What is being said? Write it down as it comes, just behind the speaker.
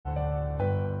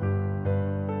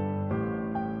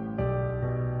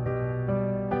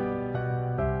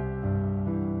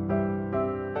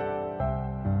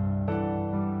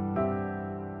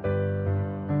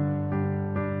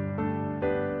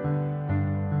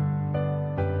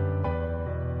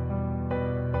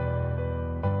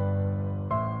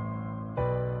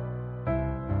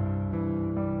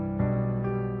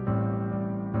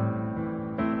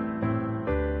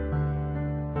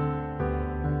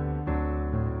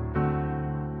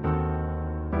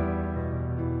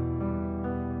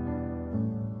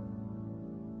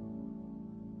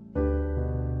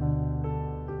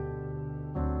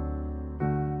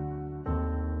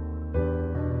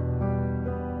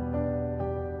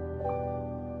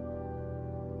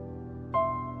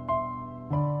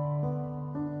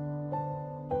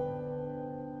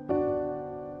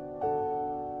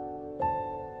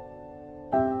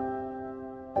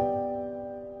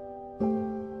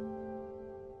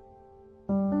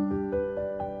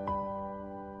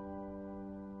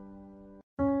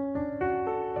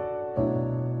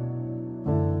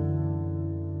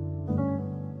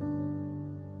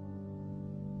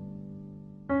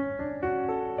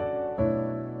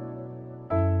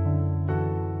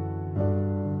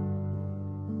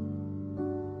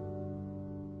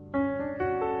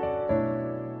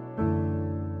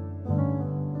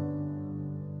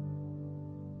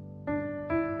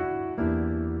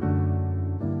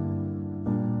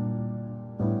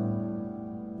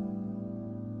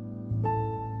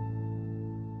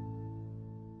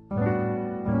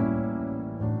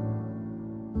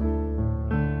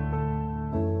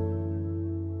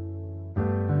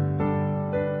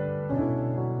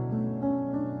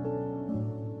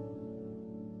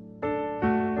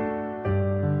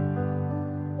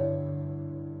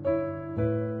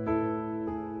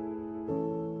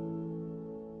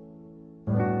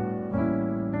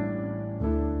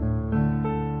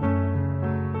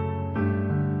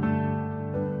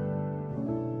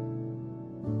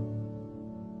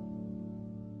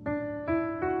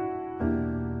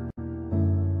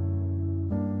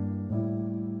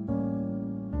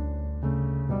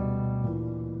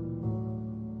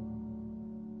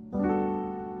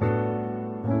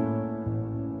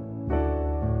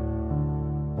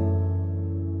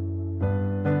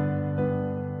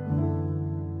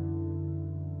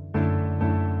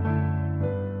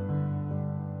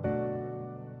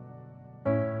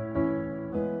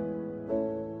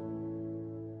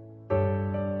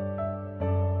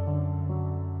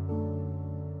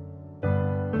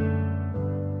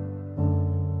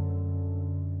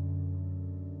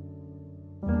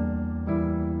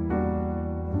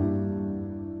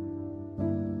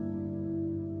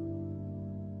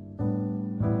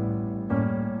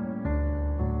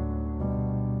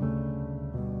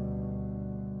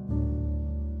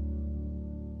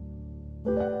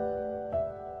Good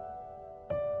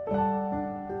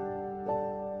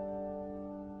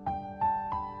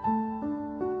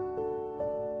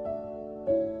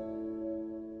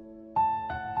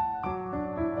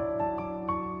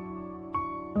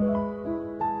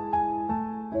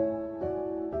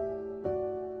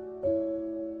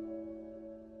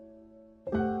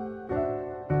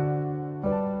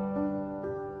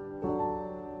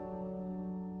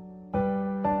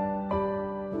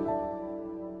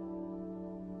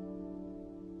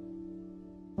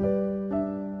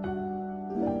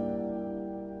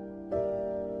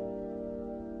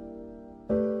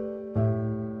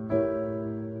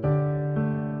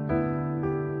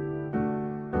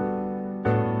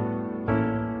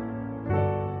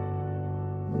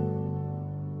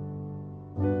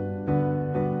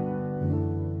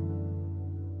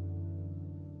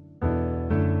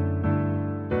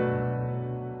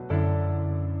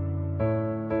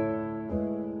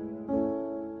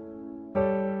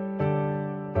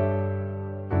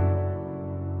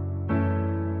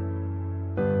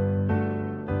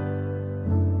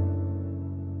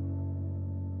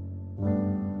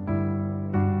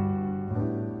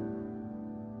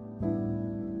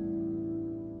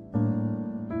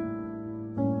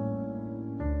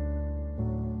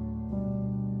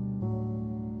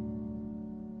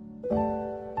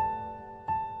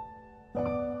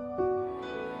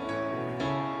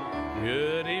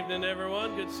evening,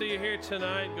 everyone. Good to see you here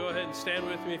tonight. Go ahead and stand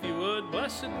with me if you would.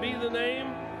 Blessed be the name.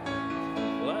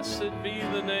 Blessed be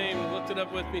the name. Lift it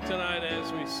up with me tonight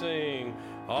as we sing.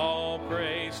 All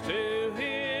praise to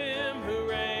him who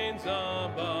reigns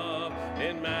above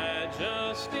in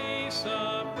majesty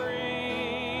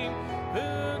supreme,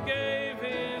 who gave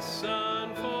his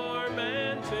son for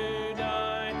man to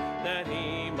die, that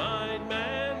he might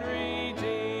man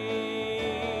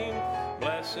redeem.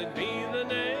 Blessed be the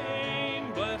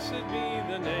name. Blessed be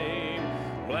the name,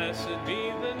 blessed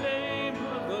be the name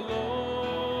of the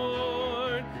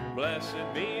Lord.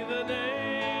 Blessed be the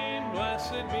name,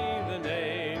 blessed be the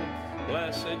name,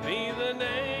 blessed be the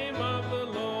name of the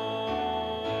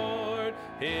Lord.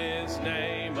 His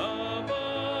name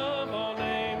above all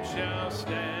names shall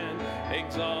stand,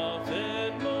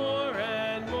 exalted more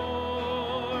and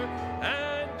more,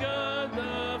 at God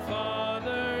the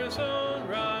Father's own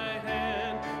right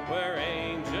hand, where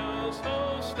angels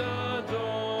host adore.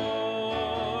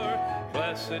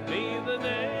 Blessed be the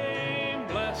name,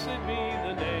 blessed be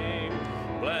the name,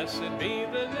 blessed be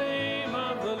the name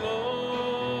of the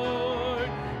Lord.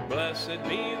 Blessed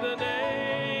be the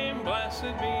name,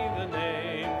 blessed be the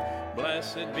name,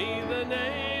 blessed be the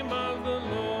name of the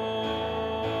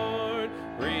Lord.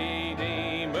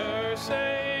 Redeemer,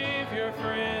 Savior,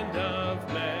 friend of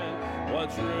man,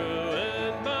 once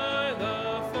ruined by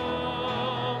the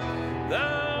fall,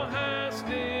 thou hast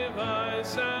devised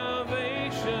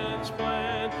salvation's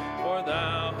plan, for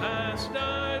thou hast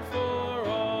died for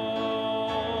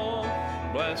all.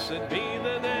 Blessed be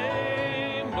the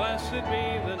name, blessed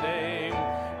be the name,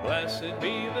 blessed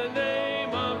be the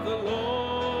name of the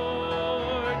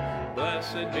Lord.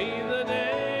 Blessed be the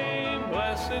name,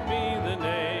 blessed be the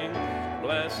name,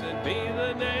 blessed be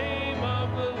the name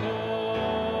of the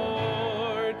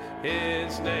Lord.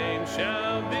 His name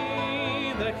shall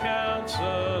be the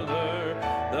Counselor,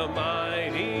 the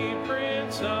mighty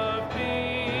Prince of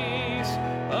Peace,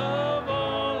 of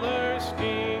all earth's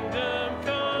kingdom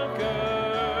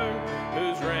conquered,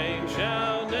 whose reign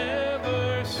shall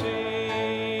never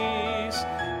cease.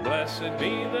 Blessed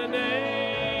be the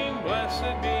name,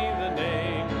 blessed be the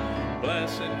name,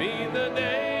 blessed be the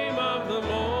name of the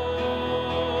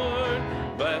Lord.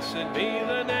 Blessed be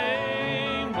the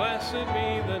name, blessed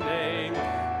be the name,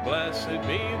 blessed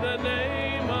be the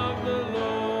name of the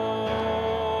Lord.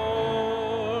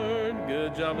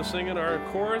 Good job of singing our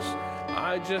chorus.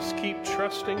 I just keep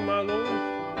trusting my Lord.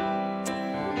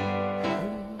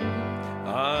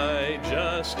 I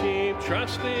just keep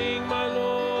trusting my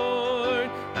Lord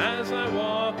as I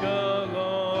walk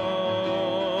along.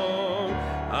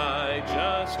 I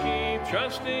just keep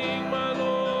trusting my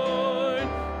Lord,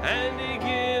 and he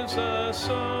gives a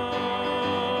song.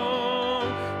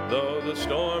 Though the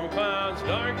storm clouds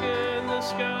darken the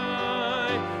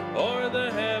sky or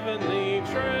the heavenly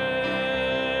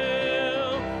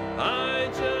trail, I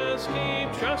just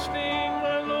keep trusting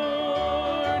my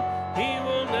Lord. He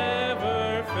will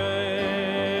never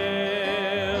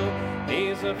fail.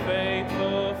 He's a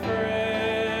faithful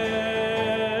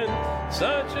friend,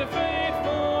 such a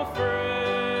faithful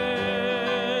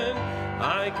friend.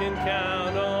 I can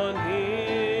count on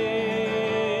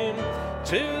him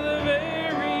to the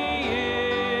very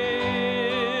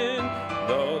end.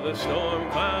 Though the storm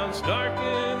clouds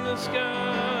darken in the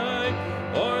sky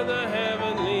or the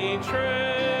heavenly trail.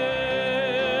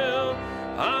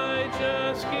 I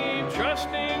just keep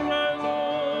trusting my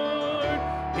Lord.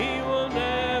 He will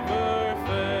never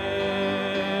fail.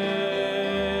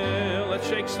 Let's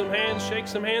shake some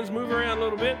hands, move around a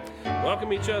little bit.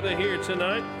 Welcome each other here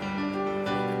tonight.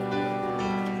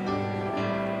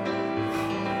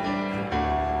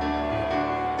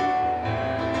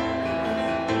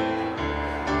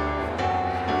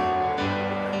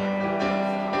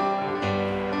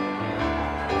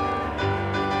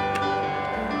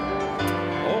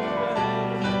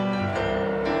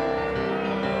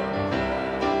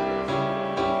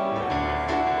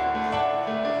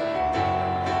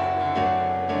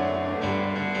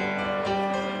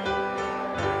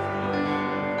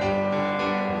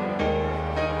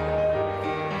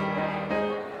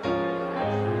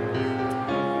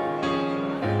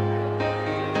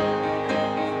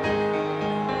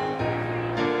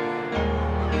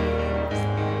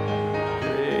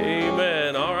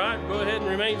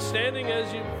 Standing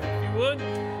as you would,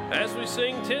 as we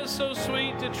sing, "'Tis so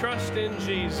sweet to trust in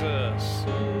Jesus."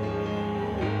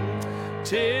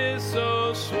 'Tis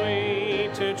so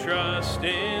sweet to trust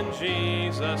in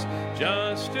Jesus,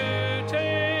 just to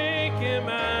take him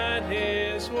at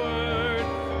his word,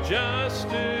 just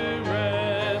to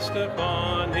rest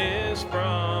upon his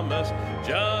promise,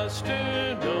 just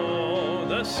to know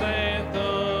thus saith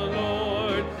the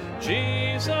Lord.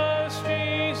 Jesus,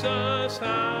 Jesus,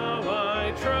 how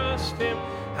I trust him,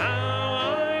 how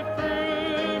I've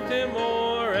proved him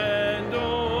o'er and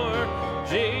o'er.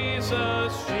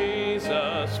 Jesus,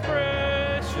 Jesus,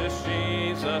 precious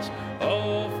Jesus,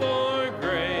 oh, for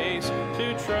grace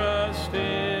to trust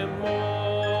him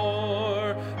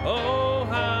more. Oh,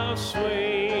 how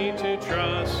sweet to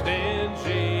trust in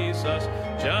Jesus,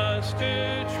 just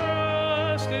to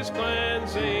trust his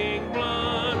cleansing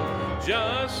blood,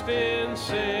 just in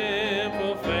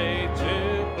simple faith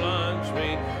to plunge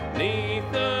me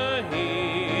 'neath the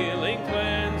healing,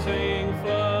 cleansing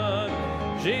flood.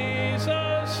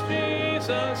 Jesus,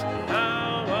 Jesus,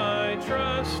 how I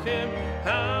trust him,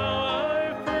 how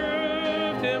I've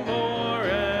proved him o'er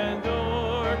and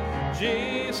o'er.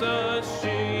 Jesus,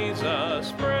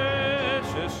 Jesus,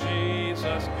 precious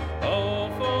Jesus, oh,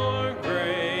 for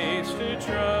grace to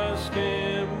trust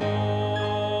him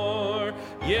more.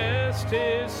 Yes,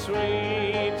 'tis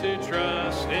sweet to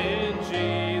trust in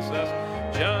Jesus,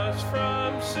 just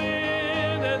from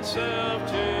sin and self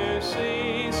to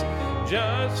cease,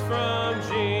 just from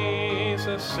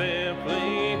Jesus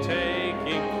simply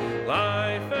taking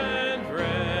life and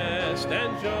rest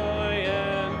and joy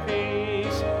and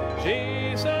peace.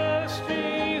 Jesus,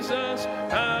 Jesus,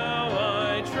 how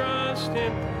I trust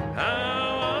him,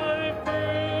 how I've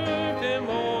proved him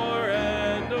o'er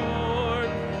and o'er.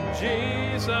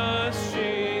 Jesus,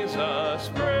 Jesus,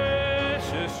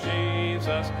 precious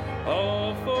Jesus,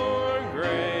 oh, for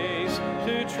grace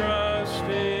to trust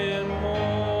in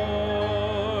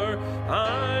more.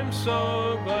 I'm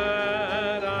so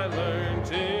glad I learned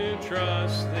to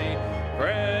trust thee,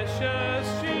 precious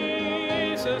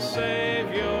Jesus,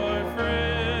 Savior,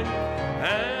 friend,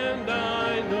 and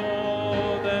I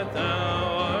know that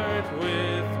thou art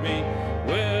with me,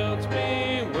 wilt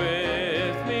be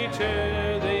with me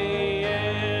to the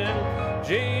end.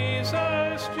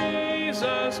 Jesus,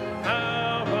 Jesus,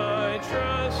 how I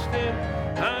trust him,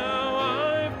 how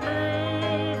I've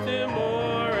proved him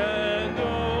o'er and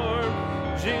o'er.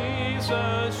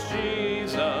 Jesus,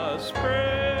 Jesus,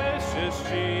 precious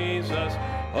Jesus,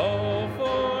 oh,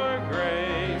 for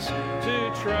grace to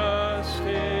trust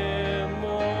him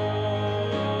more.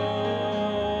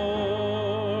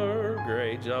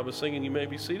 Great job of singing. You may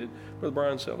be seated. Brother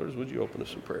Brian Sellers, would you open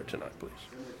us in prayer tonight, please?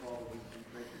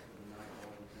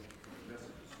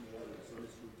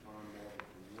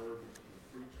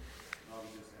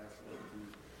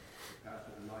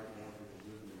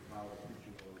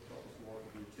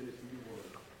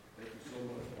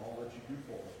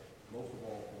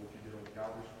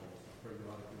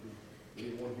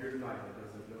 Anyone here tonight that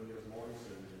doesn't know you as Lord and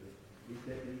Savior, we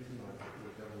thank you tonight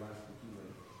with everlasting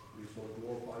healing. We just want to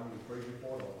glorify you and praise you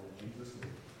for it all in Jesus'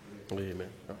 name.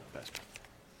 Amen. All right, Pastor.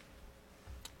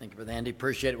 Thank you, Brother Andy.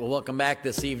 Appreciate it. Well, welcome back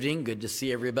this evening. Good to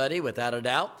see everybody, without a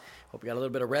doubt. Hope you got a little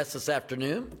bit of rest this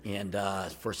afternoon. And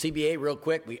for CBA, real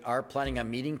quick, we are planning a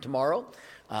meeting tomorrow.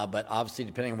 But obviously,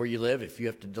 depending on where you live, if you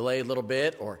have to delay a little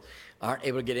bit or aren't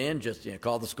able to get in, just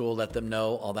call the school, let them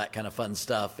know, all that kind of fun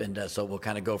stuff. And so we'll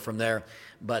kind of go from there.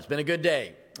 But it's been a good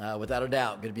day, without a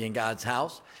doubt. Good to be in God's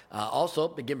house. Also,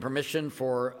 been given permission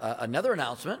for another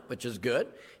announcement, which is good.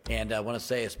 And I want to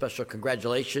say a special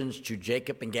congratulations to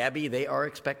Jacob and Gabby. They are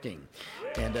expecting.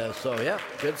 And so, yeah,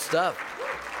 good stuff.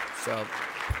 So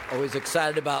always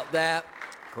excited about that.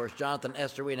 Of course, Jonathan and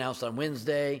Esther, we announced on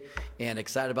Wednesday, and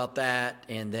excited about that.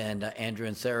 And then Andrew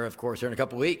and Sarah, of course, here in a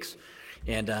couple weeks.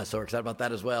 And so we're excited about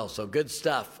that as well. So good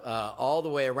stuff all the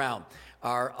way around.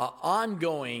 Our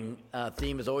ongoing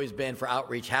theme has always been for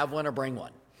outreach, have one or bring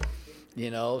one.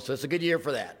 So it's a good year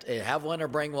for that. Have one or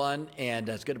bring one, and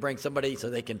it's good to bring somebody so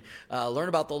they can learn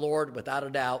about the Lord without a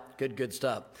doubt. Good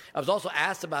stuff. I was also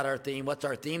asked about our theme. What's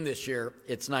our theme this year?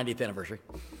 It's 90th anniversary.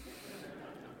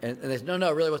 And they said,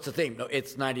 no, really, what's the theme? No,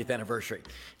 it's 90th anniversary.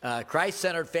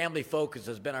 Christ-centered family focus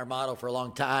has been our motto for a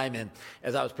long time. And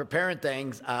as I was preparing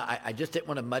things, I just didn't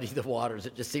want to muddy the waters.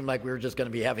 It just seemed like we were just going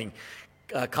to be having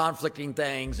conflicting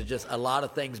things and just a lot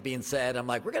of things being said. I'm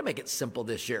like, we're going to make it simple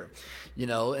this year,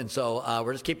 and so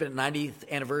we're just keeping it 90th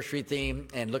anniversary theme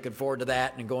and looking forward to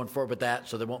that and going forward with that,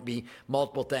 so there won't be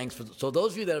multiple things. So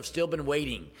those of you that have still been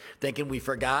waiting, thinking we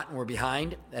forgot and we're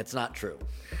behind, that's not true.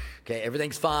 Okay,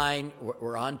 everything's fine.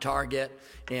 We're on target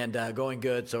and going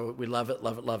good, so we love it,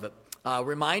 love it, love it.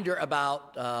 Reminder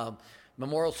about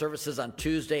memorial services on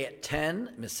Tuesday at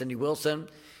 10, Miss Cindy Wilson,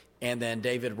 and then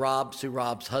David Robb, Sue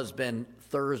Robb's husband,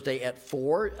 Thursday at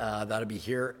 4. That'll be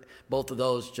here, both of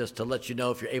those, just to let you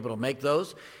know if you're able to make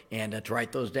those and to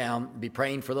write those down. Be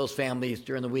praying for those families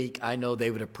during the week. I know they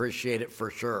would appreciate it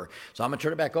for sure. So I'm going to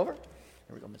turn it back over.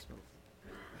 Here we go, Miss Miller.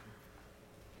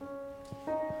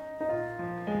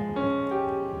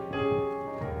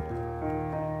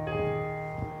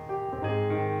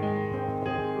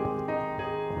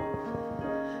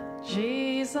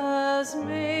 Jesus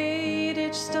made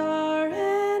each star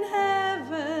in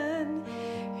heaven.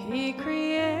 He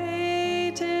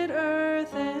created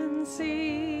earth and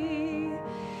sea.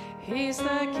 He's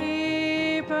the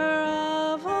keeper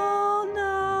of all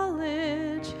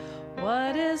knowledge,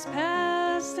 what is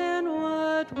past and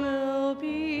what will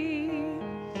be.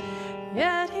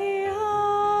 Yet he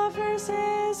offers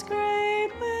his great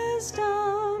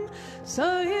wisdom,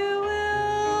 so you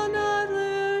will not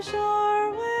lose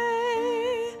your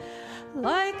way.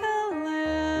 Like a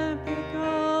lamp it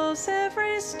goes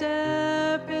every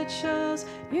step it shows,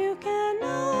 you can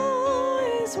know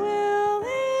his will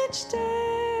each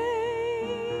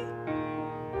day.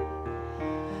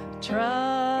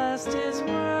 Trust his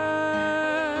word,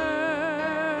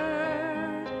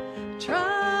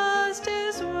 trust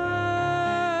his word.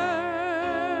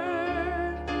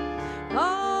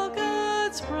 All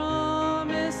God's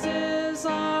promises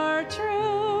are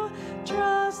true,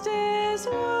 trust his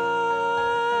word.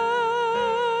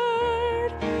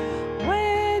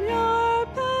 When your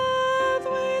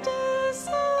pathway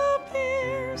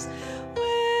disappears,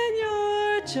 when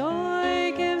your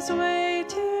joy gives way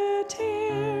to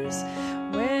tears,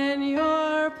 when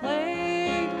you're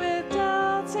plagued with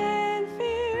doubts and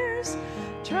fears,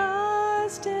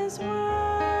 trust his word.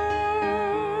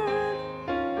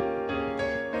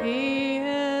 He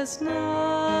is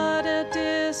not a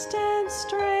distant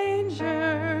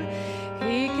stranger.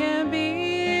 He can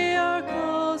be our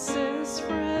closest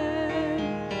friend,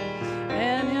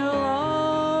 and he'll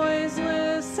always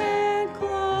listen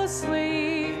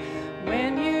closely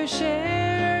when you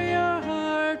share your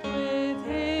heart with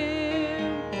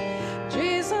him.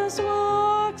 Jesus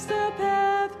walks the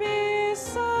path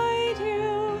beside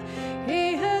you.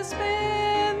 He has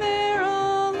been there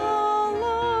all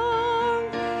along,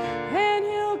 and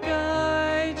he'll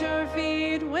guide your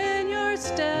feet when your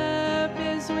step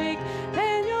is weak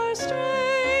and your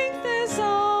strength is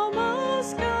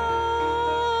almost gone.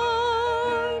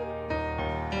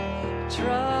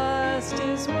 Trust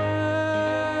his word,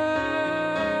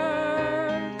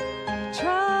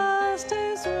 trust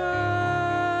his word.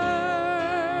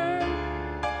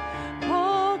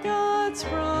 All God's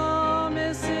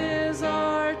promises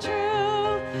are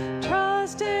true,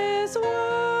 trust his word.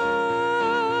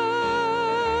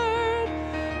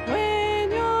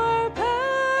 When your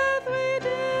pathway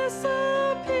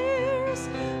disappears,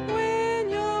 when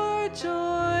your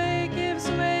joy gives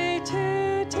way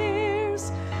to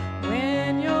tears,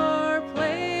 when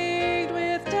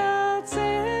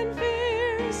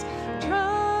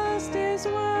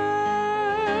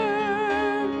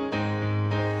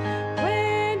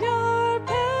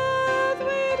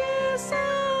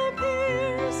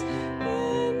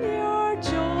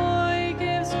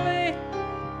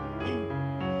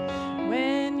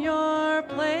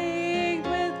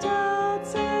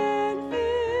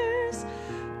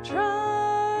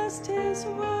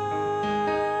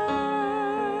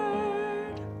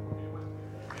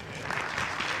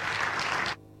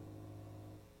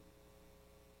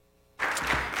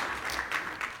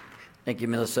Thank you,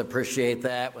 Melissa. Appreciate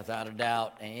that, without a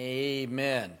doubt.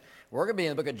 Amen. We're going to be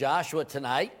in the book of Joshua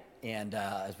tonight, and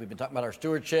as we've been talking about our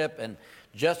stewardship, and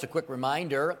just a quick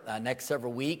reminder, next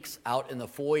several weeks out in the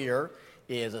foyer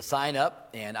is a sign-up,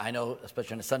 and I know,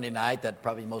 especially on a Sunday night, that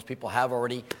probably most people have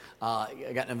already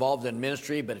gotten involved in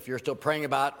ministry, but if you're still praying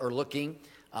about or looking,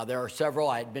 there are several.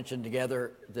 I had mentioned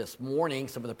together this morning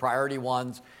some of the priority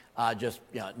ones.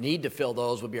 Need to fill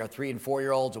those would be our 3 and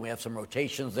 4-year-olds, and we have some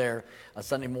rotations there, a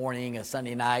Sunday morning, a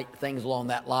Sunday night, things along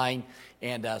that line.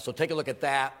 And so take a look at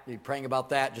that. Be praying about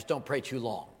that. Just don't pray too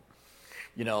long,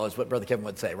 is what Brother Kevin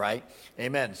would say, right?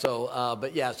 Amen. So,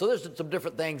 so there's some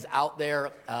different things out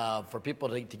there for people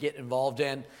to get involved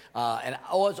in. And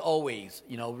as always,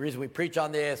 the reason we preach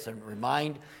on this and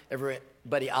remind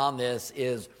everybody on this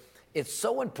is it's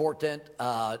so important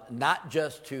not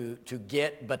just to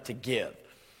get, but to give.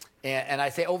 And I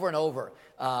say over and over,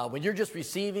 when you're just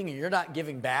receiving and you're not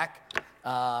giving back,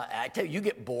 I tell you, you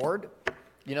get bored.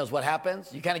 Is what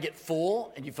happens. You kind of get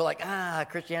full, and you feel like,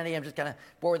 Christianity, I'm just kind of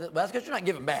bored with it. Well, that's because you're not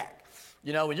giving back.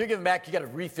 When you're giving back, you got to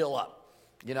refill up.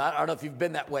 I don't know if you've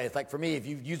been that way. It's like for me, if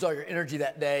you've used all your energy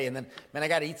that day, and then, man, I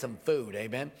got to eat some food,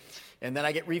 amen? And then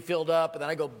I get refilled up, and then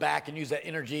I go back and use that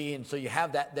energy, and so you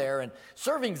have that there. And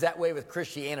serving's that way with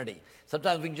Christianity.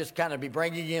 Sometimes we can just kind of be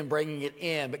bringing it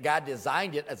in, but God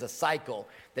designed it as a cycle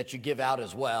that you give out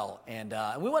as well. And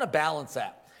we want to balance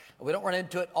that. We don't run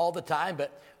into it all the time,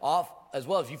 but off as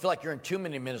well. If you feel like you're in too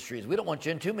many ministries, we don't want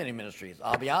you in too many ministries.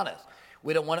 I'll be honest.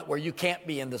 We don't want it where you can't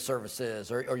be in the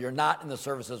services or you're not in the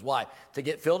services. Why? To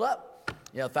get filled up.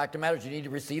 The fact of the matter is you need to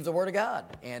receive the Word of God.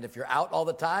 And if you're out all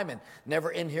the time and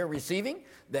never in here receiving,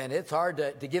 then it's hard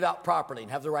to give out properly and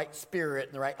have the right spirit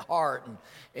and the right heart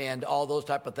and all those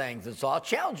type of things. And so I'll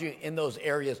challenge you in those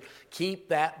areas. Keep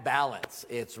that balance.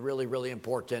 It's really, really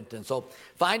important. And so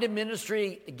find a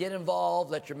ministry, get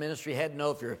involved, let your ministry head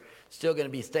know if you're still going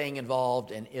to be staying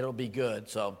involved, and it'll be good.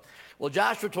 So, well,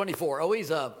 Joshua 24,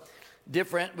 always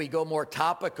different. We go more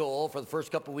topical for the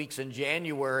first couple weeks in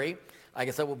January. Like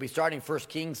I said, we'll be starting 1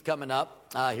 Kings coming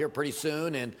up here pretty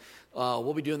soon, and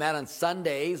we'll be doing that on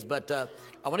Sundays. But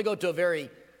I want to go to a very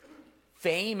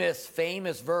famous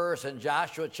verse in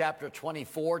Joshua chapter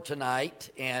 24 tonight.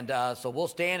 And so we'll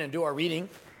stand and do our reading.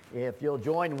 If you'll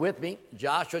join with me,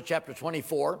 Joshua chapter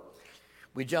 24.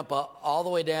 We jump all the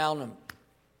way down, and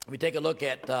we take a look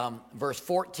at verse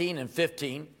 14 and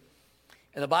 15.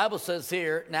 And the Bible says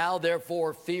here, "Now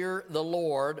therefore fear the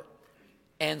Lord,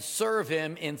 and serve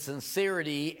him in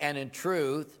sincerity and in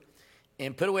truth,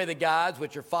 and put away the gods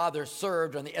which your fathers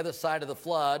served on the other side of the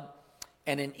flood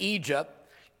and in Egypt,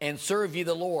 and serve ye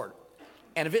the Lord.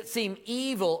 And if it seem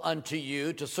evil unto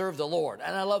you to serve the Lord,"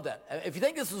 and I love that. If you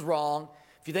think this is wrong,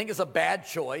 if you think it's a bad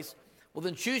choice, well,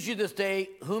 then choose you this day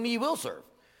whom ye will serve,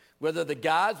 whether the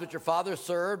gods which your fathers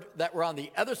served that were on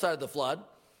the other side of the flood,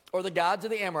 or the gods of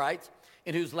the Amorites,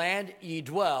 in whose land ye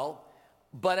dwell.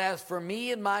 But as for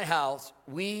me and my house,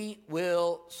 we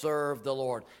will serve the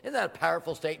Lord. Isn't that a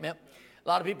powerful statement? A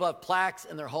lot of people have plaques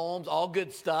in their homes, all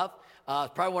good stuff.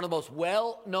 It's probably one of the most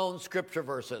well-known scripture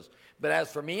verses. But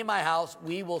as for me and my house,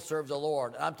 we will serve the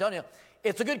Lord. And I'm telling you,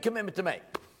 it's a good commitment to make.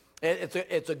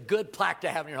 It's a good plaque to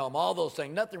have in your home, all those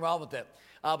things. Nothing wrong with it.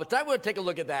 But tonight we're going to take a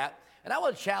look at that. And I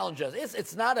want to challenge us.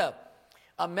 It's not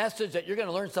a message that you're going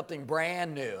to learn something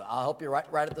brand new. I'll help you right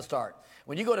at the start.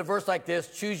 When you go to a verse like this,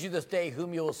 choose you this day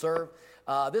whom you will serve,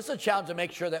 this is a challenge to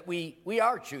make sure that we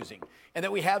are choosing and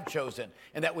that we have chosen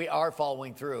and that we are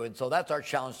following through. And so that's our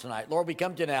challenge tonight. Lord, we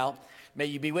come to you now. May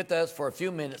you be with us for a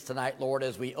few minutes tonight, Lord,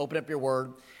 as we open up your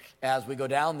word, as we go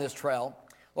down this trail.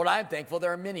 Lord, I am thankful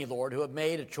there are many, Lord, who have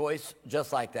made a choice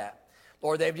just like that.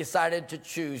 Lord, they've decided to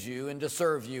choose you and to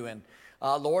serve you. And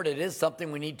Lord, it is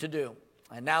something we need to do.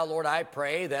 And now, Lord, I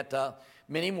pray that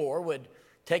many more would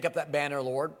take up that banner,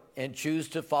 Lord, and choose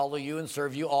to follow you and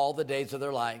serve you all the days of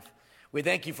their life. We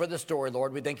thank you for the story,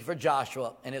 Lord. We thank you for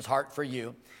Joshua and his heart for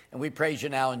you. And we praise you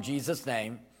now in Jesus'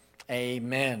 name.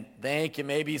 Amen. Thank you. You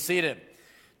may be seated.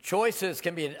 Choices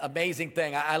can be an amazing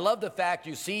thing. I love the fact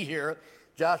you see here,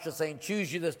 Joshua saying,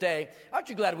 choose you this day. Aren't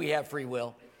you glad we have free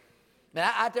will?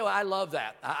 Now, I tell you, I love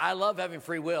that. I love having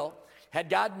free will. Had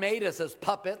God made us as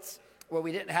puppets where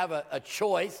we didn't have a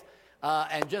choice,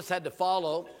 and just had to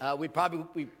follow, we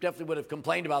definitely would have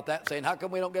complained about that, saying, how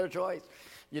come we don't get a choice?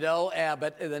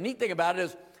 But the neat thing about it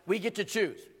is we get to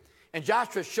choose. And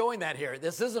Joshua's showing that here.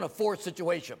 This isn't a forced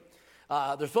situation.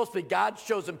 They're supposed to be God's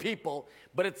chosen people,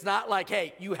 but it's not like,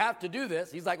 hey, you have to do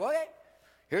this. He's like, well, hey,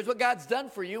 here's what God's done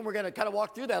for you, and we're going to kind of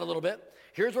walk through that a little bit.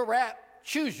 Here's where we're at.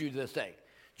 Choose you this day.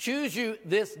 Choose you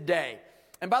this day.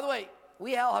 And by the way,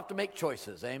 we all have to make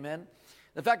choices, amen?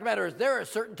 The fact of the matter is there are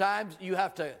certain times you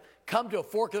have to come to a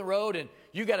fork in the road and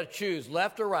you got to choose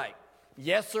left or right,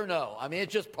 yes or no. I mean,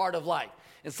 it's just part of life.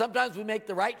 And sometimes we make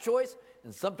the right choice,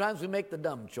 and sometimes we make the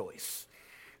dumb choice.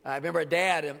 I remember a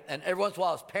dad, and every once in a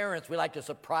while as parents, we like to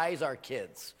surprise our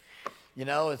kids. You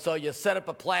know, and so you set up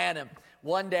a plan, and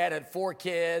one dad had 4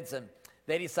 kids, and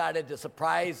they decided to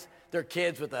surprise their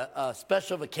kids with a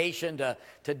special vacation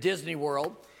to Disney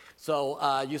World.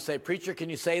 So you say, preacher, can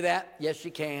you say that? Yes,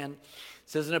 you can.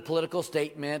 This isn't a political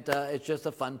statement. It's just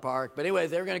a fun park. But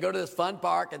anyways, they were going to go to this fun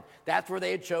park, and that's where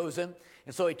they had chosen.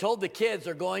 And so he told the kids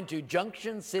they're going to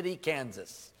Junction City,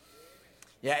 Kansas.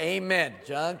 Yeah, amen.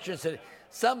 Junction City.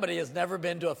 Somebody has never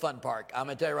been to a fun park, I'm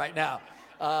going to tell you right now.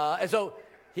 And so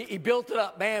he built it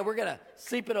up. Man, we're going to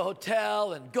sleep in a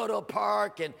hotel and go to a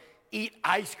park and eat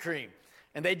ice cream.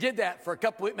 And they did that for a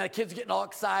couple weeks. Man, the kids are getting all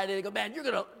excited. They go, man, you're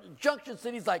going to, Junction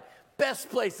City's like best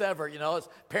place ever. You know, his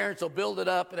parents will build it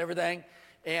up and everything.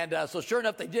 And so sure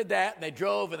enough, they did that, and they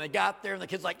drove, and they got there, and the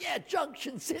kid's like, yeah,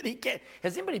 Junction City, Kansas.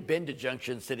 Has anybody been to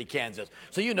Junction City, Kansas?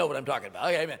 So you know what I'm talking about.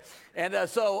 Okay, amen. And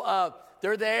so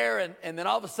they're there, and then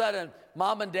all of a sudden,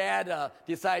 mom and dad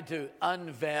decide to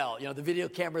unveil. You know, the video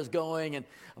camera's going, and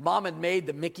mom had made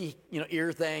the Mickey,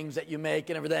 ear things that you make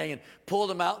and everything, and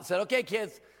pulled them out and said, okay,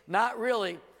 kids, not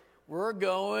really. We're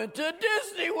going to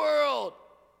Disney World.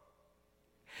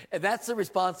 And that's the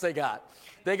response they got.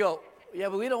 They go, yeah,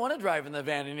 but we don't want to drive in the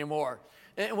van anymore.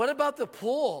 And what about the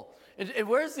pool? And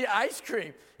where's the ice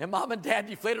cream? And mom and dad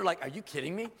deflated like, are you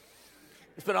kidding me?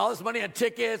 We spent all this money on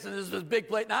tickets and this big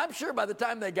plate. Now, I'm sure by the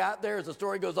time they got there, as the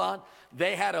story goes on,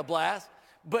 they had a blast.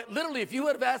 But literally, if you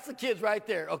would have asked the kids right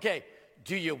there, okay,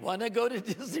 do you want to go to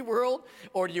Disney World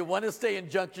or do you want to stay in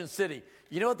Junction City?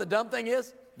 You know what the dumb thing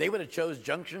is? They would have chose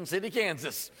Junction City,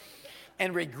 Kansas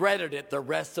and regretted it the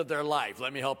rest of their life.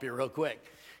 Let me help you real quick.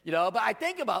 But I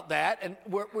think about that, and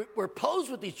we're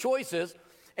posed with these choices,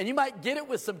 and you might get it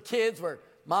with some kids where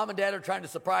mom and dad are trying to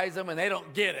surprise them, and they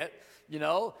don't get it,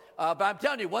 But I'm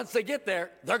telling you, once they get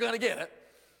there, they're going to get it.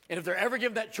 And if they're ever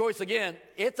given that choice again,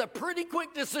 it's a pretty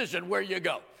quick decision where you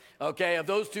go, okay, of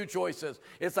those two choices.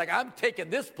 It's like, I'm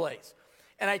taking this place.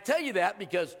 And I tell you that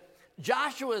because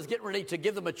Joshua is getting ready to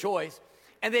give them a choice,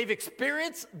 and they've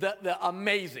experienced the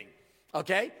amazing,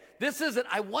 okay? This isn't,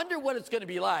 I wonder what it's going to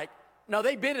be like. No,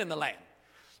 they've been in the land.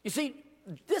 You see,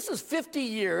 this is 50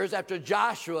 years after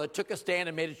Joshua took a stand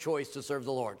and made a choice to serve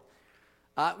the Lord.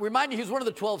 Remind you, he was one of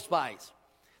the 12 spies.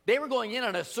 They were going in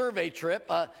on a survey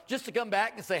trip just to come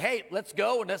back and say, hey, let's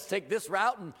go and let's take this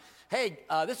route. And hey,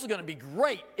 this is going to be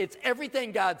great. It's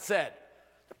everything God said.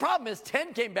 The problem is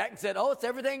 10 came back and said, oh, it's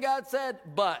everything God said,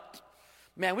 but,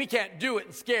 man, we can't do it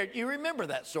and scared. You remember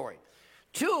that story.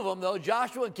 2 of them, though,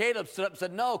 Joshua and Caleb stood up and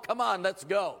said, no, come on, let's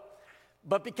go.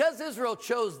 But because Israel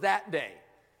chose that day,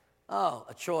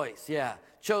 a choice,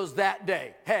 chose that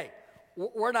day, hey,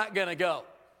 we're not going to go.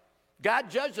 God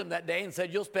judged them that day and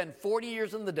said, you'll spend 40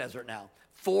 years in the desert now,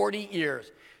 40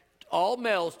 years. All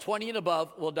males 20 and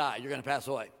above will die. You're going to pass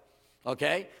away,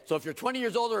 okay? So if you're 20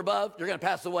 years old or above, you're going to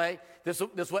pass away. This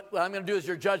what I'm going to do is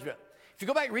your judgment. If you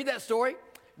go back and read that story,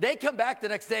 they come back the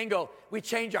next day and go, we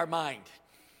changed our mind.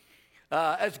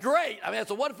 It's great. I mean,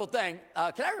 it's a wonderful thing.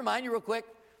 Can I remind you real quick?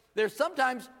 There's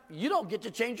sometimes you don't get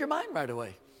to change your mind right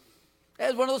away.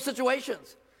 It's one of those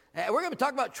situations. And we're going to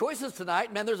talk about choices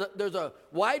tonight. Man, there's a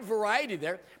wide variety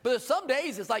there. But there's some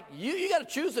days it's like you got to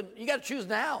choose, and you got to choose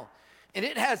now. And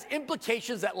it has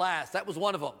implications that last. That was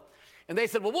one of them. And they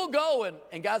said, well, we'll go.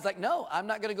 And God's like, no, I'm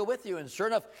not going to go with you. And sure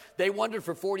enough, they wandered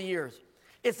for 40 years.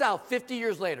 It's now 50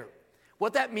 years later.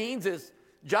 What that means is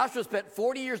Joshua spent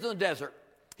 40 years in the desert.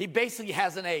 He basically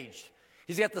hasn't aged.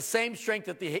 He's got the same strength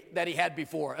that he had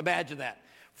before. Imagine that.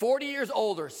 40 years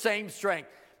older, same strength.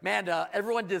 Man,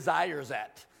 everyone desires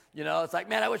that. It's like,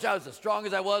 man, I wish I was as strong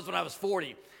as I was when I was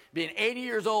 40. Being 80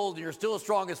 years old and you're still as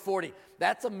strong as 40,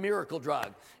 that's a miracle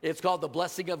drug. It's called the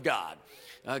blessing of God.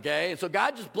 Okay? And so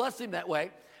God just blessed him that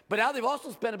way. But now they've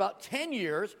also spent about 10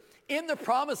 years in the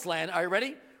promised land. Are you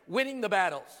ready? Winning the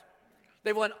battles.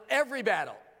 They've won every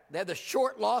battle. They had the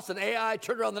short loss in Ai,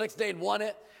 turned around the next day and won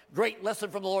it. Great lesson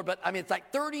from the Lord. But, I mean, it's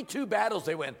like 32 battles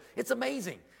they win. It's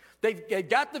amazing. They've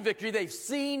got the victory. They've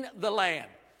seen the land.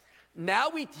 Now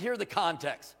we hear the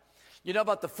context.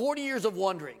 About the 40 years of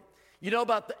wandering.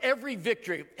 About every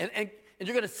victory. And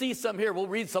you're going to see some here. We'll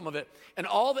read some of it. And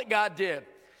all that God did.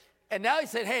 And now he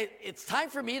said, hey, it's time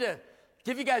for me to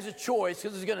give you guys a choice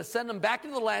because he's going to send them back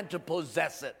into the land to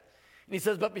possess it. And he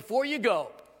says, but before you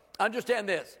go, understand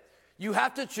this. You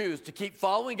have to choose to keep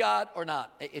following God or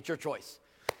not. It's your choice.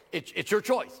 It's your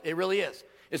choice. It really is.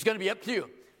 It's going to be up to you.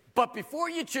 But before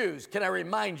you choose, can I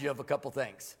remind you of a couple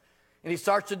things? And he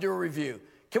starts to do a review.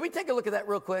 Can we take a look at that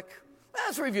real quick?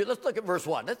 Let's review. Let's look at verse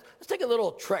 1. Let's take a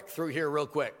little trek through here real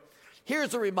quick.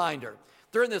 Here's a reminder.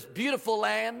 They're in this beautiful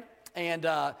land, and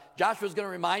Joshua's going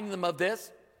to remind them of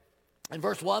this. In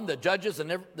verse 1, the judges and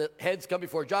the heads come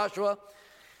before Joshua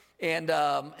and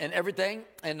everything.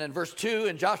 And in verse 2,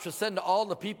 and Joshua said to all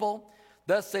the people,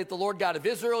 thus saith the Lord God of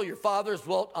Israel, your fathers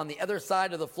dwelt on the other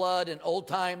side of the flood in old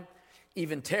time,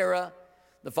 even Terah,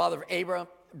 the father of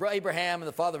Abraham and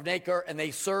the father of Nachor, and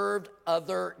they served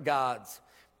other gods.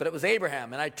 But it was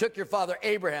Abraham, and I took your father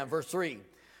Abraham, verse 3,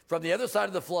 from the other side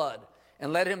of the flood,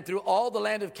 and led him through all the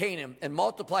land of Canaan, and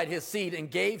multiplied his seed, and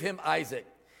gave him Isaac.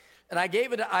 And I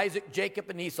gave unto Isaac Jacob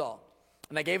and Esau.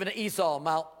 And I gave unto Esau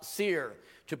Mount Seir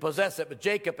to possess it. But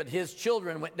Jacob and his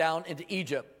children went down into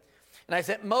Egypt. And I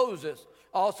sent Moses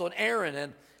also and Aaron,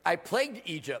 and I plagued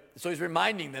Egypt. So he's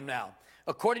reminding them now.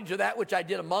 According to that which I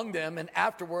did among them, and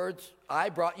afterwards I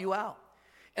brought you out.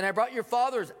 And I brought your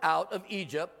fathers out of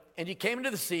Egypt, and you came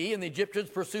into the sea, and the Egyptians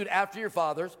pursued after your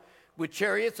fathers with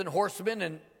chariots and horsemen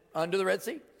and under the Red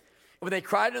Sea. And when they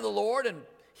cried to the Lord, and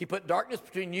he put darkness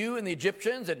between you and the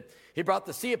Egyptians, and he brought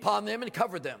the sea upon them and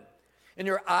covered them. And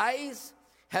your eyes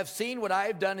have seen what I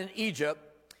have done in Egypt,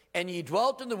 and ye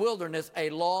dwelt in the wilderness a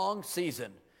long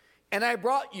season. And I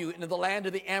brought you into the land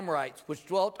of the Amorites, which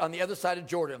dwelt on the other side of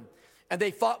Jordan. And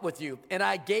they fought with you, and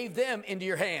I gave them into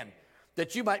your hand,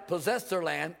 that you might possess their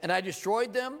land, and I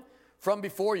destroyed them from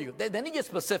before you. Then he gets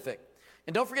specific.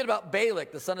 And don't forget about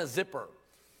Balak, the son of Zippor,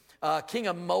 king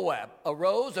of Moab,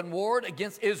 arose and warred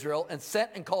against Israel, and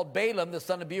sent and called Balaam, the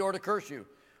son of Beor, to curse you.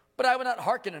 But I would not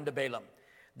hearken unto Balaam.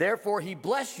 Therefore he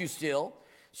blessed you still,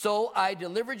 so I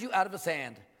delivered you out of his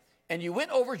hand. And you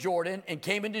went over Jordan and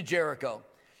came into Jericho.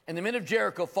 And the men of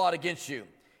Jericho fought against you.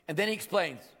 And then he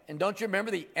explains, and don't you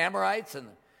remember the Amorites and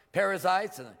the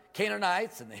Perizzites and the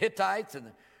Canaanites and the Hittites and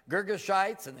the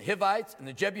Girgashites and the Hivites and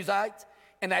the Jebusites?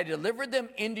 And I delivered them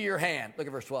into your hand. Look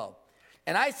at verse 12.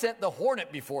 And I sent the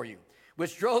hornet before you,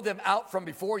 which drove them out from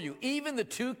before you, even the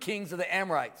 2 kings of the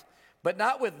Amorites, but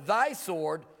not with thy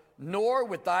sword, nor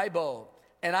with thy bow.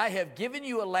 And I have given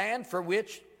you a land for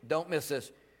which, don't miss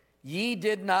this, ye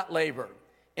did not labor,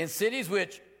 in cities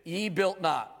which ye built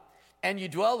not, and you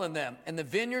dwell in them, and the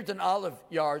vineyards and olive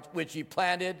yards which ye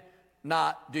planted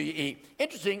not do ye eat.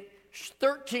 Interesting,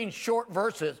 13 short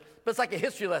verses, but it's like a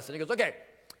history lesson. He goes, okay,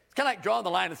 it's kind of like drawing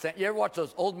the line in the sand. You ever watch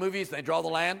those old movies and they draw the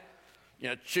line? You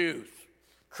know, choose,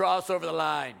 cross over the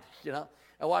line, you know.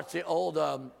 I watched the old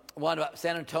one about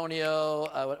San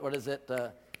Antonio, what is it?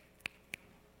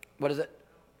 What is it?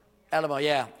 Alamo,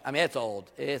 yeah. I mean, it's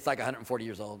old. It's like 140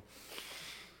 years old.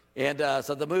 And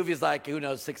so the movie's like, who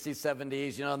knows, 60s,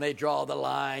 70s, you know, and they draw the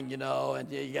line, you know,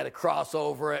 and you got to cross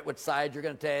over it, which side you're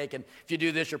going to take. And if you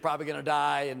do this, you're probably going to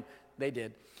die. And they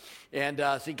did. And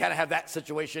so you kind of have that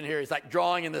situation here. It's like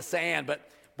drawing in the sand. But,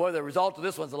 boy, the result of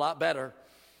this one's a lot better.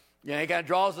 You know, he kind of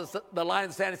draws the line in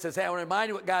the sand and says, hey, I want to remind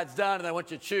you what God's done, and I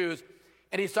want you to choose.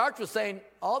 And he starts with saying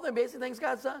all the amazing things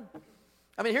God's done.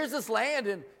 I mean, here's this land,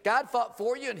 and God fought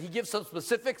for you, and he gives some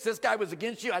specifics. This guy was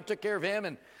against you. I took care of him.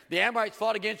 And the Amorites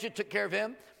fought against you, took care of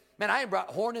him. Man, I brought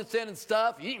hornets in and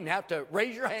stuff. You didn't even have to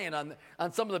raise your hand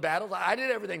on some of the battles. I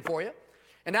did everything for you.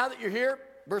 And now that you're here,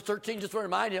 verse 13, just want to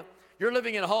remind you, you're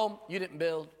living in a home you didn't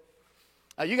build.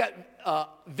 You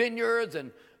got vineyards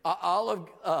and olive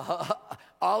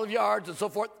yards and so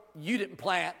forth you didn't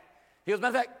plant. He goes,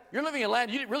 matter of fact, you're living in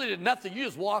land you really did nothing. You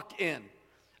just walked in.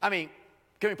 I mean,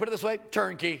 can we put it this way?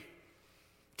 Turnkey.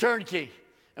 Turnkey.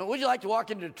 And would you like to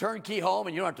walk into a turnkey home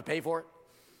and you don't have to pay for it?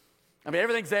 I mean,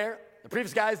 everything's there. The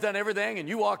previous guy's done everything, and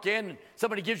you walk in and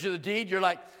somebody gives you the deed. You're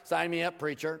like, sign me up,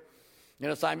 preacher. You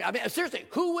know, sign me. I mean, seriously,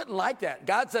 who wouldn't like that?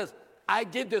 God says, I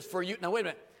did this for you. Now, wait a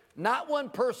minute. Not one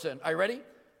person. Are you ready?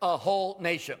 A whole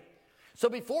nation. So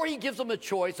before he gives them a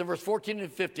choice in verse 14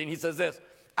 and 15, he says this,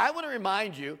 I want to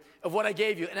remind you of what I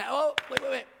gave you. And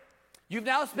wait. You've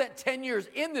now spent 10 years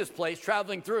in this place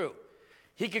traveling through.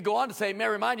 He could go on to say, may I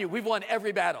remind you, we've won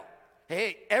every battle.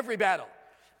 Hey, every battle.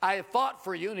 I have fought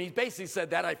for you. And he basically said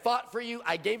that. I fought for you.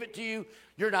 I gave it to you.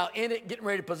 You're now in it, getting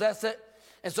ready to possess it.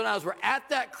 And so now as we're at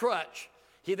that crutch,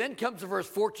 he then comes to verse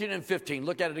 14 and 15.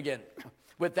 Look at it again.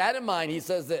 With that in mind, he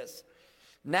says this.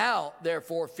 Now,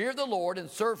 therefore, fear the Lord and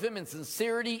serve him in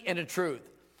sincerity and in truth.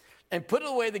 And put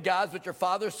away the gods which your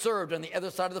fathers served on the other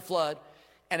side of the flood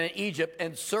and in Egypt,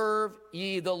 and serve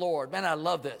ye the Lord. Man, I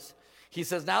love this. He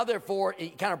says, now, therefore, he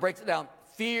kind of breaks it down.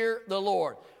 Fear the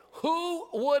Lord. Who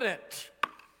wouldn't?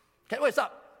 Okay, wait,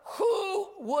 stop. Who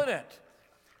wouldn't?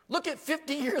 Look at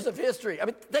 50 years of history. I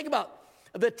mean, think about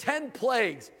the 10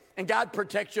 plagues, and God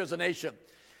protects you as a nation.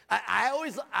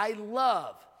 I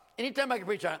love, anytime I can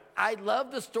preach on it, I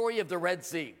love the story of the Red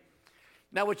Sea.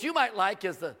 Now, what you might like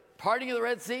is the parting of the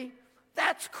Red Sea.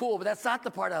 That's cool, but that's not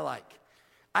the part I like.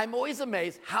 I'm always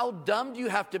amazed, how dumb do you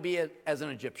have to be as an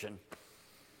Egyptian?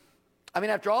 I mean,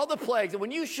 after all the plagues, and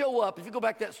when you show up, if you go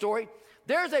back to that story,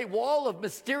 there's a wall of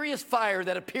mysterious fire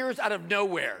that appears out of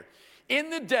nowhere in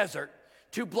the desert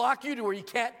to block you to where you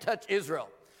can't touch Israel.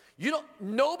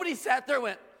 Nobody sat there and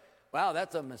went, wow,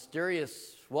 that's a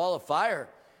mysterious wall of fire,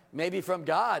 maybe from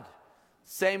God.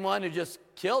 Same one who just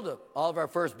killed all of our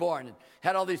firstborn and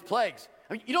had all these plagues.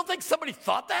 I mean, you don't think somebody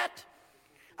thought that?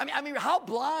 I mean, how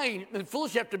blind and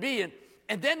foolish you have to be.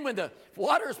 And then when the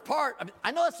waters part,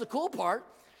 I know that's the cool part,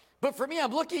 but for me,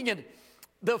 I'm looking at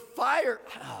the fire.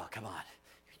 Oh, come on.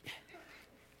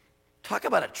 Talk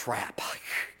about a trap.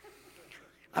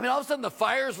 I mean, all of a sudden the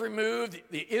fire's removed,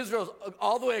 the Israel's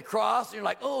all the way across, and you're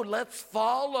like, oh, let's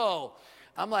follow.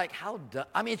 I'm like, how dumb?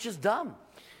 I mean, it's just dumb.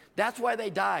 That's why they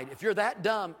died. If you're that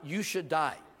dumb, you should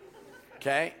die.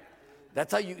 Okay?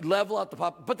 That's how you level out the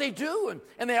pop. But they do,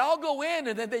 and they all go in,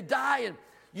 and then they die. And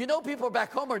people are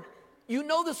back home, or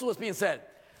this is what's being said.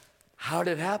 How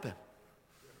did it happen?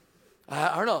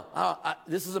 I don't know.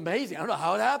 This is amazing. I don't know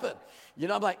how it happened.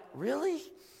 I'm like, really?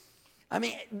 I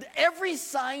mean, every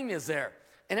sign is there.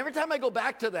 And every time I go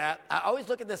back to that, I always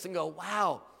look at this and go,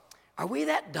 wow, are we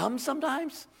that dumb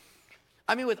sometimes?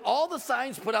 I mean, with all the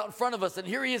signs put out in front of us, and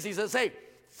here he is, he says, hey,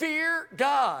 fear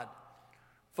God.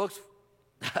 Folks,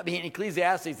 I mean,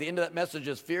 Ecclesiastes, the end of that message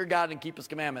is fear God and keep his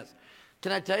commandments.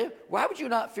 Can I tell you, why would you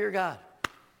not fear God?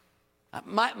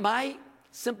 My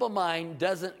simple mind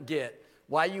doesn't get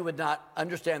why you would not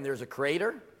understand there's a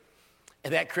creator,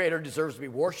 and that creator deserves to be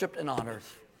worshiped and honored.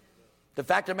 The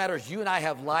fact of the matter is you and I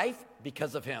have life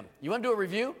because of him. You want to do a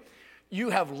review? You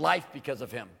have life because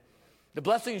of him. The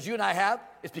blessings you and I have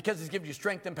is because he's given you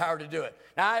strength and power to do it.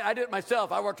 Now, I did it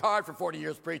myself. I worked hard for 40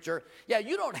 years, preacher. Yeah,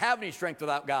 you don't have any strength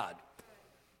without God.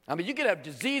 I mean, you can have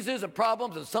diseases and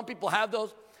problems, and some people have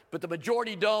those, but the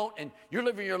majority don't, and you're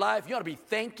living your life. You ought to be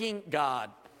thanking God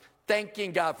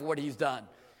for what he's done.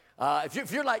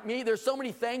 If you're like me, there's so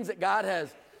many things that God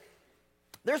has.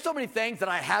 There's so many things that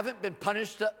I haven't been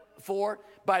punished for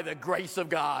by the grace of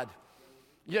God.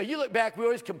 You look back, we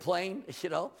always complain,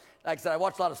 Like I said, I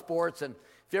watch a lot of sports, and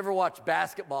if you ever watch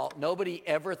basketball, nobody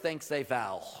ever thinks they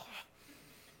foul.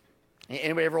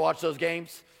 Anybody ever watch those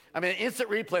games? I mean, instant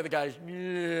replay, the guys,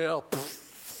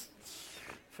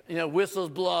 whistles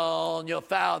blown,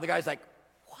 foul. The guy's like,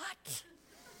 what?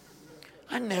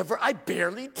 I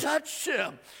barely touched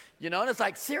him. And it's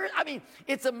like, serious. I mean,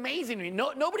 it's amazing to me.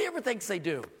 Nobody ever thinks they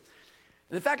do.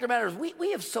 And the fact of the matter is,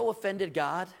 we have so offended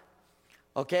God,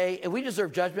 okay? And we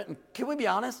deserve judgment. And can we be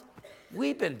honest?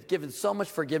 We've been given so much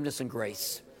forgiveness and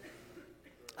grace.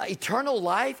 Eternal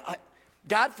life,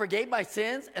 God forgave my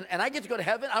sins, and I get to go to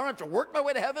heaven. I don't have to work my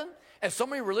way to heaven, as so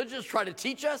many religions try to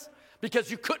teach us,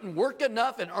 because you couldn't work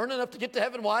enough and earn enough to get to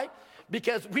heaven. Why?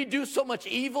 Because we do so much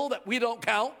evil that we don't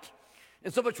count,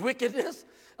 and so much wickedness.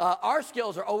 Our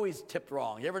scales are always tipped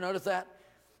wrong. You ever notice that?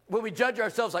 When we judge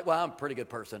ourselves like, well, I'm a pretty good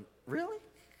person. Really?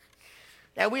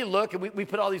 And we look and we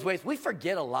put all these ways. We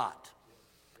forget a lot.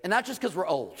 And not just because we're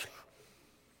old.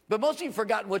 But most of you have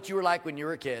forgotten what you were like when you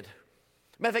were a kid.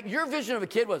 Matter of fact, your vision of a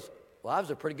kid was, well, I was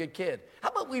a pretty good kid. How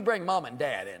about we bring mom and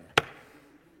dad in?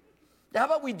 How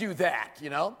about we do that,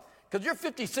 Because you're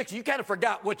 56, you kind of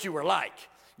forgot what you were like.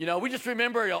 We just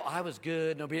remember, I was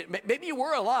good. Maybe you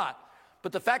were a lot.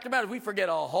 But the fact of the matter is we forget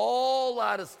a whole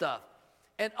lot of stuff.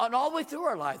 And all the way through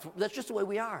our lives, that's just the way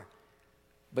we are.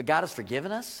 But God has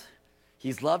forgiven us.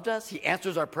 He's loved us. He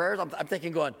answers our prayers. I'm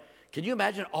thinking going, can you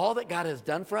imagine all that God has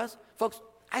done for us? Folks,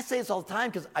 I say this all the time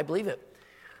because I believe it.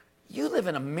 You live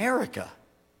in America.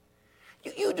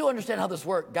 You do understand how this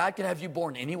works. God can have you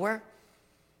born anywhere.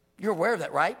 You're aware of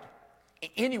that, right?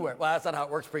 Anywhere. Well, that's not how it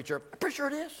works, preacher. I'm pretty sure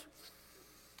it is.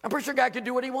 I'm pretty sure God can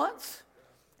do what he wants.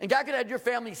 And God could have your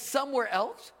family somewhere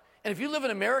else. And if you live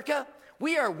in America,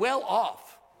 we are well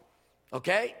off.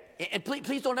 Okay? And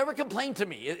please don't ever complain to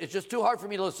me. It's just too hard for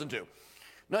me to listen to.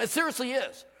 No, it seriously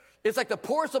is. It's like the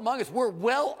poorest among us. We're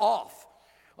well off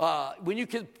when you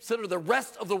consider the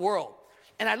rest of the world.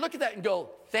 And I look at that and go,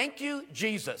 thank you,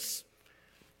 Jesus.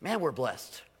 Man, we're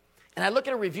blessed. And I look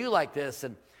at a review like this,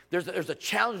 and there's a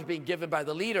challenge being given by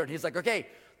the leader. And he's like, okay,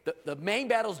 the main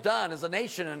battle's done as a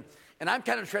nation, and I'm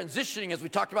kind of transitioning as we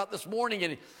talked about this morning.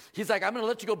 And he's like, I'm going to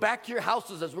let you go back to your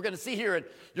houses as we're going to see here, and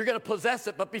you're going to possess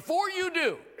it. But before you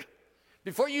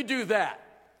do that,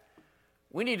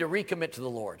 we need to recommit to the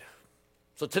Lord.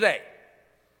 So today,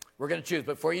 we're going to choose.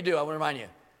 But before you do, I want to remind you,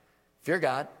 fear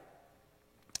God.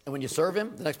 And when you serve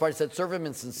him, the next part said, serve him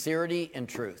in sincerity and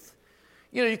truth.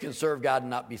 You can serve God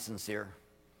and not be sincere.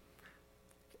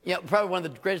 Probably one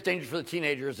of the greatest dangers for the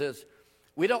teenagers is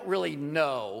we don't really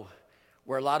know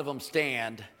where a lot of them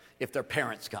stand if their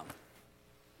parents come.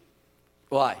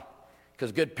 Why?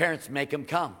 Because good parents make them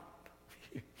come.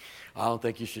 I don't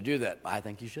think you should do that. I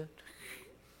think you should.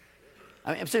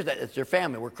 I mean, I'm serious. It's your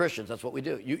family. We're Christians. That's what we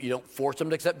do. You don't force them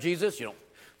to accept Jesus. You don't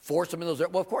force them in those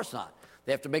areas. Well, of course not.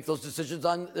 They have to make those decisions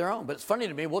on their own. But it's funny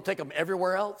to me. We'll take them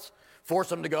everywhere else, force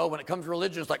them to go. When it comes to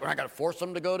religion, it's like we're not going to force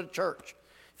them to go to church,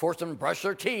 force them to brush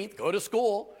their teeth, go to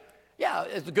school. Yeah,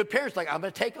 as a good parent's like, I'm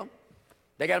going to take them.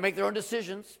 They got to make their own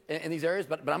decisions in these areas,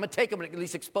 but I'm going to take them and at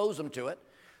least expose them to it.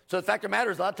 So the fact of the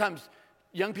matter is, a lot of times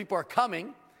young people are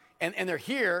coming and they're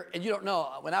here, and you don't know.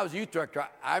 When I was a youth director,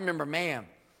 I remember, man,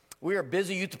 we were a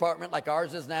busy youth department like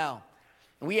ours is now.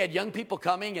 And we had young people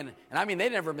coming, and I mean, they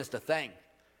never missed a thing.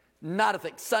 Not a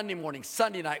thing. Sunday morning,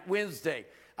 Sunday night, Wednesday.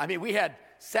 I mean, we had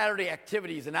Saturday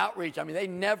activities and outreach. I mean, they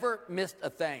never missed a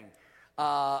thing.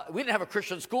 We didn't have a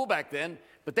Christian school back then,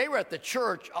 but they were at the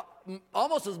church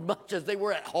almost as much as they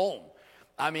were at home.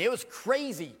 I mean, it was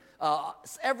crazy.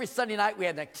 Every Sunday night we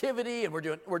had an activity, and we're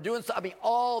doing I mean,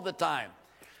 all the time.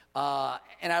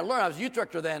 And I learned, I was youth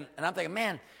director then, and I'm thinking,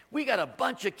 man, we got a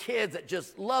bunch of kids that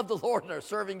just love the Lord and are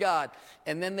serving God.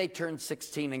 And then they turned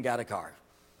 16 and got a car.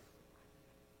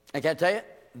 And can I tell you,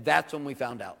 that's when we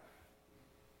found out.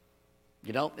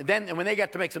 You know, and when they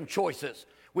got to make some choices,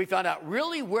 we found out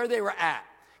really where they were at.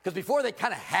 Because before they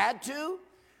kind of had to,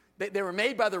 they were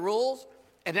made by the rules,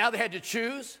 and now they had to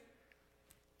choose.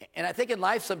 And I think in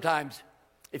life sometimes,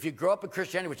 if you grow up in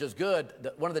Christianity, which is good,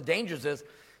 one of the dangers is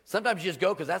sometimes you just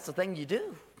go because that's the thing you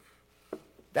do.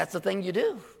 That's the thing you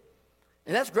do.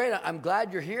 And that's great. I'm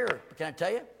glad you're here. But can I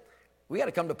tell you, we got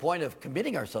to come to the point of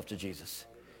committing ourselves to Jesus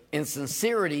in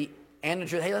sincerity and in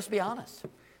truth. Hey, let's be honest.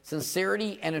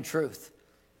 Sincerity and in truth.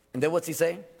 And then what's he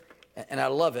saying? And I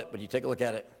love it, but you take a look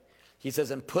at it. He says,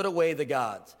 and put away the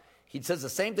gods. He says the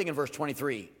same thing in verse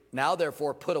 23. Now,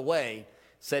 therefore, put away,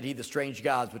 said he, the strange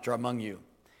gods which are among you,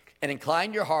 and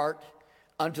incline your heart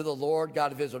unto the Lord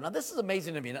God of Israel. Now, this is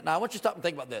amazing to me. Now, I want you to stop and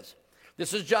think about this.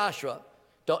 This is Joshua.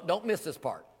 Don't miss this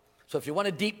part. So if you want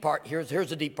a deep part, here's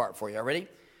a deep part for you. All ready?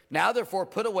 Now, therefore,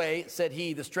 put away, said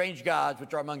he, the strange gods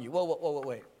which are among you. Whoa,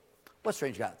 wait. What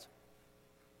strange gods?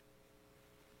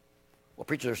 Well,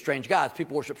 preachers are strange gods.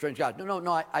 People worship strange gods.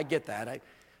 No, I get that. I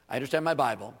understand my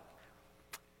Bible.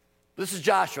 This is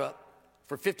Joshua.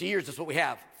 For 50 years, that's what we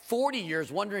have. 40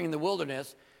 years wandering in the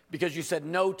wilderness because you said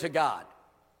no to God.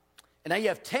 And now you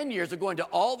have 10 years of going to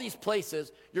all these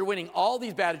places. You're winning all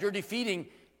these battles. You're defeating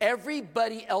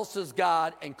everybody else's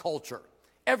God and culture.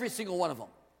 Every single one of them.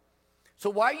 So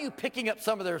why are you picking up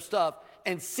some of their stuff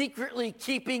and secretly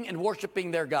keeping and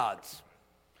worshiping their gods?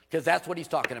 Because that's what he's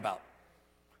talking about.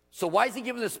 So why is he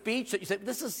giving this speech that you say,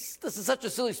 this is such a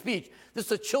silly speech. This is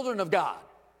the children of God.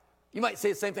 You might say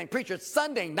the same thing. Preacher, it's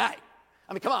Sunday night.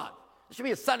 I mean, come on. It should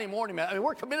be a Sunday morning, man. I mean,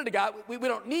 we're committed to God. We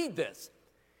don't need this.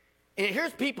 And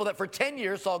here's people that for 10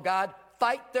 years saw God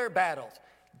fight their battles.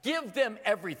 Give them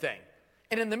everything.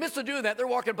 And in the midst of doing that, they're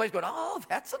walking in a place going, oh,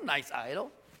 that's a nice idol.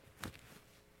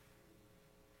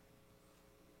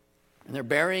 And they're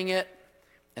burying it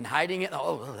and hiding it.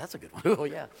 Oh, that's a good one. Oh,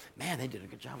 yeah. Man, they did a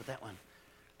good job with that one.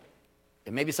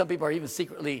 And maybe some people are even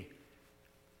secretly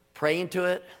praying to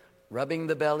it, rubbing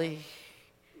the belly.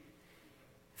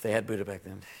 If they had Buddha back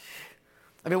then.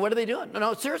 I mean, what are they doing?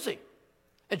 No, seriously.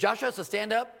 And Joshua has to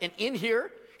stand up, and in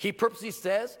here, he purposely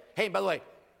says, hey, by the way,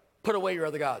 put away your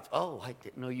other gods. Oh, I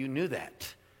didn't know you knew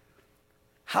that.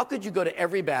 How could you go to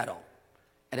every battle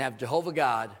and have Jehovah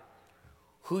God,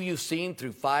 who you've seen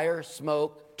through fire,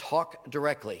 smoke, talk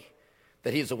directly,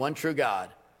 that he's the one true God,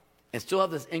 and still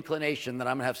have this inclination that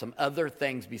I'm going to have some other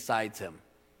things besides him?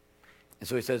 And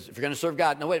so he says, if you're going to serve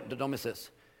God, no, wait, don't miss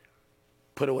this.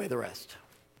 Put away the rest.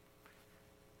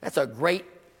 That's a great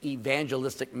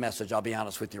evangelistic message, I'll be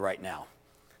honest with you right now.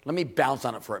 Let me bounce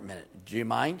on it for a minute. Do you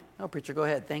mind? No, preacher, go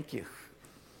ahead. Thank you.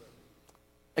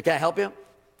 Can I help you?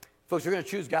 Folks, you're going to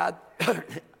choose God.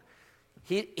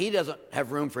 He doesn't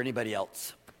have room for anybody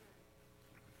else.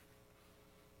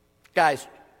 Guys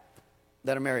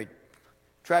that are married,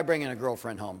 try bringing a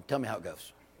girlfriend home. Tell me how it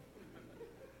goes.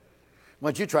 Why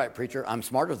don't you try it, preacher? I'm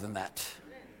smarter than that.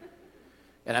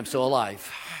 And I'm still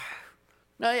alive.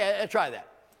 No, yeah, try that.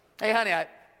 Hey, honey, I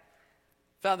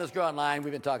found this girl online.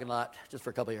 We've been talking a lot, just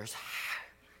for a couple of years.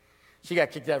 She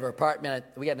got kicked out of her apartment.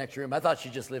 We got an extra room. I thought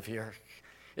she'd just live here.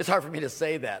 It's hard for me to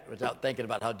say that without thinking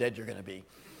about how dead you're going to be.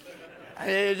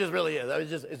 It just really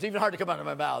is. It's even hard to come out of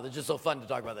my mouth. It's just so fun to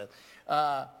talk about this.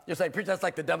 You're saying, preacher, that's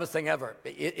like the dumbest thing ever.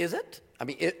 Is it? I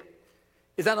mean,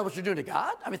 is that not what you're doing to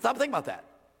God? I mean, stop thinking about that.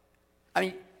 I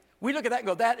mean, we look at that and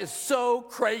go, that is so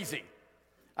crazy.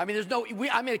 I mean,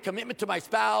 I made a commitment to my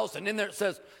spouse, and in there it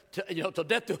says, till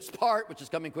death do us part, which is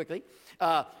coming quickly.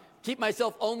 Keep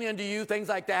myself only unto you, things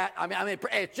like that. I mean,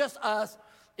 it's just us.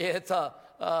 It's a,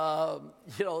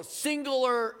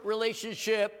 singular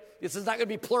relationship. This is not going to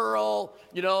be plural,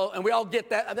 and we all get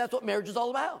that. And that's what marriage is all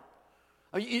about.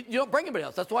 I mean, you don't bring anybody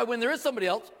else. That's why when there is somebody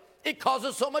else, it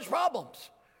causes so much problems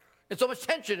and so much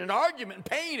tension and argument and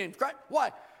pain and cry.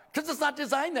 Why? Because it's not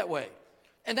designed that way.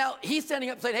 And now he's standing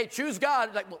up saying, hey, choose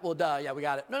God. Like, well, duh, yeah, we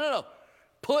got it. No.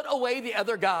 Put away the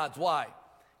other gods. Why?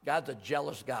 God's a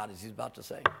jealous God, as he's about to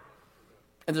say.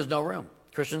 And there's no room.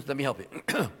 Christians, let me help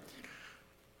you.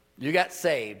 You got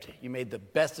saved. You made the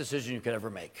best decision you could ever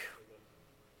make.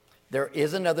 There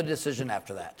is another decision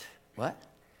after that. What?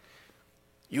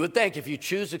 You would think if you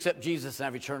choose to accept Jesus and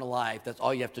have eternal life, that's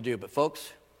all you have to do. But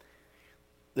folks,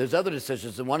 there's other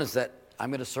decisions. And one is that I'm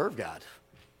going to serve God.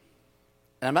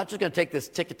 And I'm not just going to take this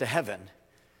ticket to heaven,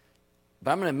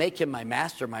 but I'm going to make him my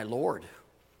master, my Lord.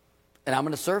 And I'm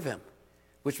going to serve him,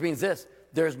 which means this: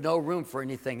 there's no room for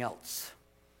anything else.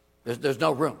 There's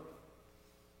no room.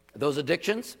 Those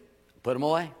addictions, put them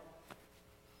away.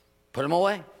 Put them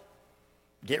away.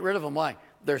 Get rid of them. Why?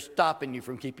 They're stopping you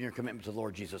from keeping your commitment to the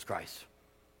Lord Jesus Christ.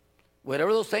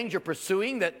 Whatever those things you're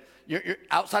pursuing that you're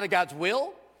outside of God's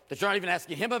will, that you're not even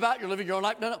asking him about, you're living your own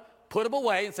life. No. Put them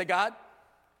away and say, God,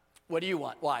 what do you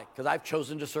want? Why? Because I've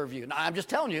chosen to serve you. Now, I'm just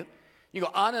telling you, you go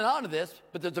on and on to this,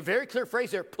 but there's a very clear phrase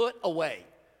there: put away.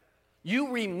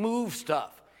 You remove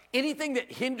stuff. Anything that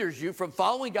hinders you from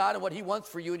following God and what he wants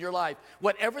for you in your life,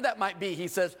 whatever that might be, he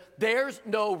says, there's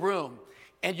no room.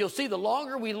 And you'll see the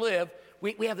longer we live,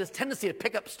 we have this tendency to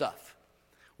pick up stuff.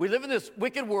 We live in this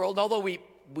wicked world, although we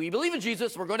believe in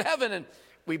Jesus, we're going to heaven, and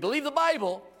we believe the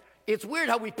Bible. It's weird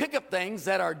how we pick up things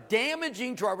that are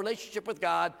damaging to our relationship with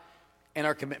God and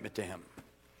our commitment to him.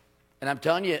 And I'm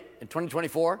telling you, in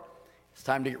 2024, it's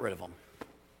time to get rid of them.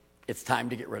 It's time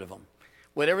to get rid of them.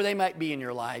 Whatever they might be in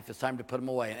your life, it's time to put them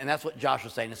away. And that's what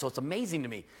Joshua's saying. And so it's amazing to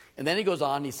me. And then he goes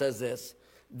on, he says this.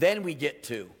 Then we get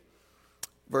to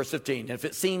verse 15. If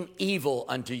it seem evil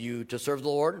unto you to serve the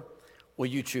Lord, will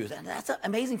you choose? And that's an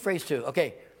amazing phrase too.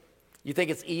 Okay, you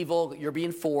think it's evil, you're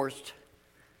being forced,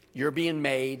 you're being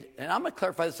made. And I'm going to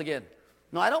clarify this again.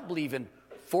 No, I don't believe in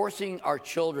forcing our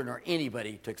children or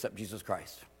anybody to accept Jesus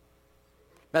Christ.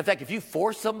 Matter of fact, if you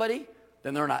force somebody,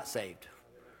 then they're not saved.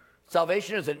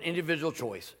 Salvation is an individual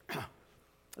choice.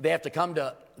 They have to come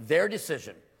to their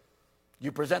decision.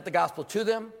 You present the gospel to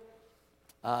them.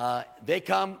 They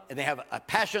come and they have a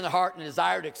passion in their heart and a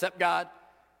desire to accept God,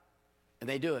 and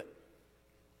they do it.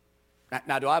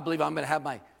 Now, do I believe I'm going to have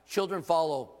my children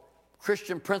follow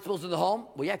Christian principles in the home?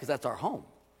 Well, yeah, because that's our home.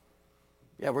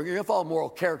 Yeah, we're going to follow moral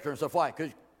character and stuff. Why?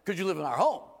 Because you live in our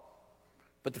home.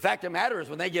 But the fact of the matter is,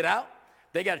 when they get out,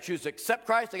 they got to choose to accept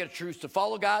Christ. They got to choose to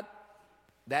follow God.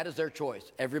 That is their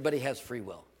choice. Everybody has free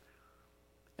will.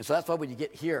 And so that's why when you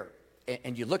get here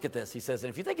and you look at this, he says,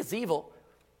 and if you think it's evil,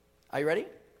 are you ready?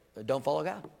 Don't follow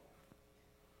God.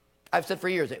 I've said for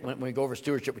years that when we go over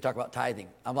stewardship, we talk about tithing.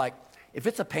 I'm like, if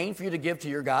it's a pain for you to give to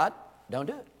your God, don't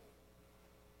do it.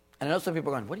 And I know some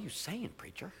people are going, what are you saying,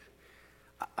 preacher?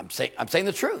 I'm saying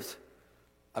the truth.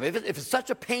 I mean, if it's such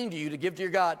a pain to you to give to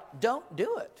your God, don't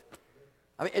do it.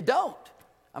 I mean, don't.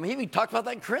 I mean, he talked about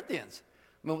that in Corinthians.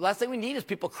 I mean, the last thing we need is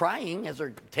people crying as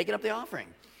they're taking up the offering.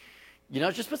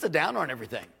 It just puts a downer on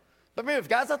everything. But maybe if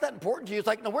God's not that important to you, it's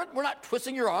like, no, we're not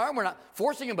twisting your arm. We're not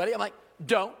forcing anybody. I'm like,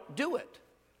 don't do it.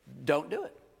 Don't do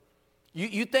it.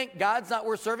 You think God's not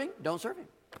worth serving? Don't serve him.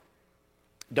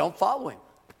 Don't follow him.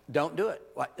 Don't do it.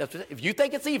 If you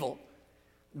think it's evil,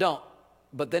 don't.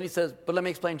 But then he says, but let me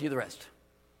explain to you the rest.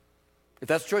 If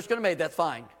that's the choice you're going to make, that's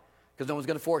fine, because no one's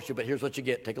going to force you. But here's what you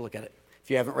get. Take a look at it if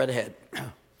you haven't read ahead.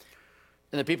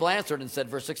 And the people answered and said,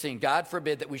 verse 16, God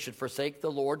forbid that we should forsake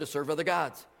the Lord to serve other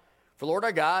gods. For Lord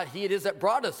our God, he it is that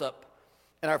brought us up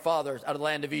and our fathers out of the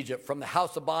land of Egypt from the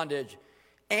house of bondage,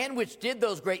 and which did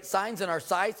those great signs in our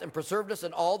sights and preserved us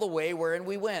in all the way wherein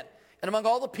we went, and among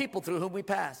all the people through whom we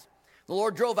passed. The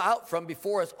Lord drove out from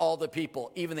before us all the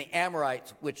people, even the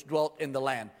Amorites which dwelt in the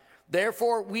land.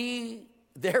 Therefore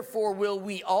will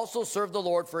we also serve the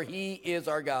Lord, for he is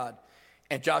our God.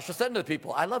 And Joshua said to the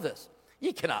people, I love this.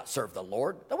 You cannot serve the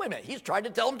Lord. No, wait a minute. He's tried to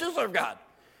tell them to serve God.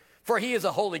 For he is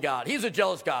a holy God. He's a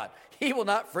jealous God. He will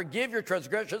not forgive your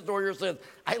transgressions nor your sins.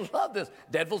 I love this.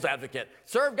 Devil's advocate.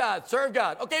 Serve God. Serve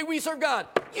God. Okay, we serve God.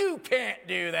 You can't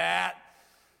do that.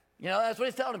 That's what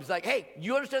he's telling them. He's like, hey,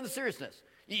 you understand the seriousness.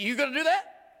 You going to do that?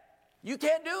 You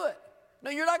can't do it. No,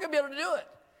 you're not going to be able to do it.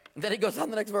 And then he goes on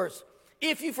the next verse.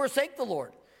 If you forsake the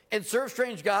Lord and serve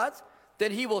strange gods,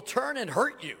 then he will turn and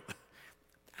hurt you.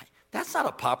 That's not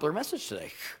a popular message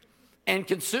today. and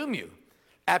consume you.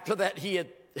 After that, he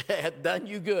had done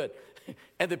you good.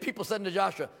 And the people said to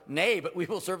Joshua, nay, but we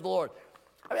will serve the Lord.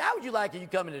 I mean, how would you like if you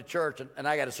come into church and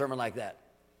I got a sermon like that?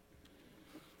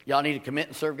 Y'all need to commit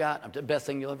and serve God. I'm the best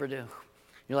thing you'll ever do.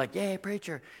 You're like, yay,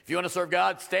 preacher. If you want to serve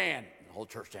God, stand. The whole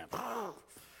church stands.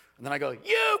 And then I go,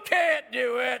 you can't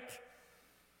do it.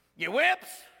 You whips,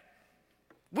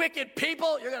 wicked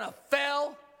people, you're going to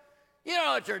fail. You don't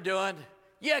know what you're doing.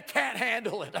 You can't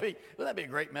handle it. I mean, wouldn't that be a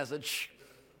great message?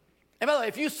 And by the way,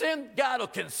 if you sin, God will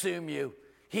consume you.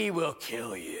 He will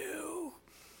kill you.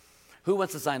 Who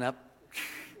wants to sign up?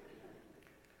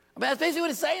 I mean, that's basically what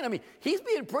he's saying. I mean, he's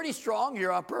being pretty strong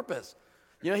here on purpose.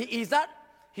 You know, he's not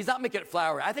making it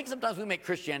flowery. I think sometimes we make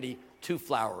Christianity too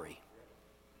flowery.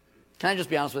 Can I just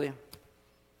be honest with you?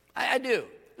 I do.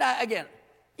 Now, again,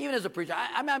 even as a preacher,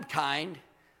 I'm kind.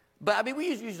 But, I mean, we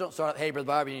usually don't start out, hey, Brother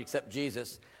Bob, you need to accept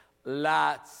Jesus.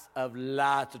 Lots of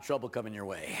trouble coming your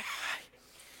way.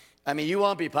 I mean, you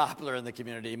won't be popular in the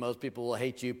community. Most people will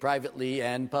hate you privately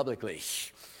and publicly.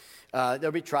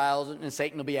 There'll be trials, and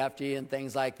Satan will be after you and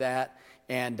things like that.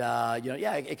 And,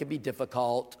 it can be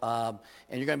difficult. And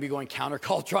you're going to be going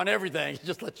counterculture on everything,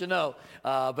 just to let you know.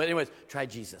 But anyways, try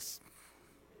Jesus.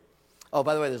 Oh,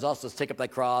 by the way, there's also take up thy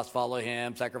cross, follow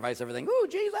him, sacrifice everything. Ooh,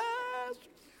 Jesus!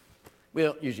 We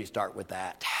don't usually start with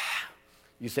that.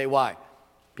 You say, why?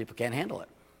 People can't handle it.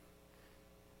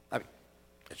 I mean,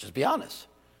 let's just be honest.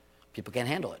 People can't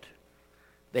handle it.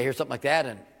 They hear something like that,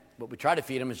 and what we try to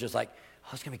feed them is just like, oh,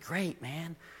 it's going to be great,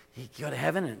 man. You go to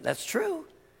heaven, and that's true.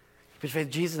 You put your faith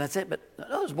in Jesus, and that's it. But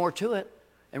no, there's more to it.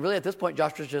 And really, at this point,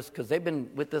 Joshua's just, because they've been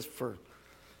with this for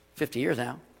 50 years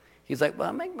now, he's like,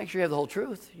 well, make sure you have the whole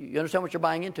truth. You understand what you're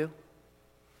buying into.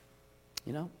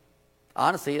 You know?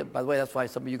 Honestly, by the way, that's why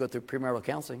some of you go through premarital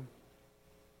counseling.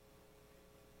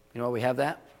 You know why we have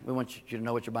that? We want you to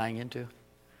know what you're buying into.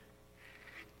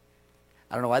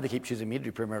 I don't know why they keep choosing me to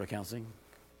do premarital counseling,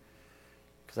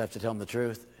 because I have to tell them the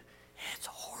truth. It's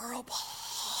horrible.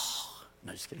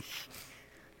 No, just kidding.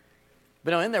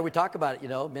 But no, in there we talk about it,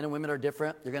 men and women are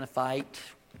different. You're going to fight.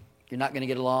 You're not going to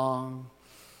get along.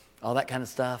 All that kind of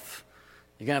stuff.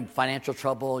 You're going to have financial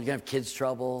trouble. You're going to have kids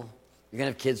trouble. You're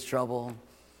going to have kids trouble.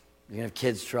 You're going to have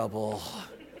kids trouble.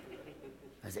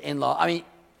 As an in-law. I mean,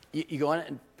 you go in,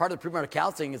 and part of the premarital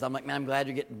counseling is I'm like, man, I'm glad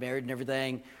you're getting married and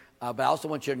everything. But I also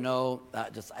want you to know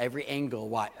just every angle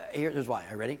why. Here's why.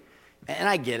 Are you ready? And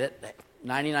I get it.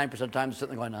 99% of the time, I'm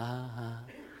sitting there going,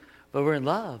 but we're in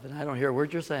love, and I don't hear a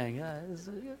word you're saying.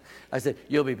 I said,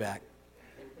 you'll be back.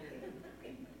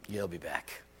 You'll be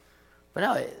back. But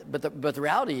no, but the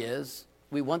reality is,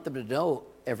 we want them to know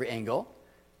every angle,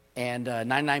 and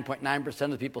 99.9%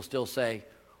 of the people still say,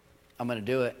 I'm going to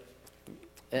do it.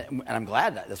 And I'm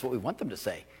glad that's what we want them to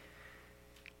say.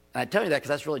 And I tell you that because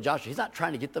that's really Joshua. He's not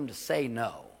trying to get them to say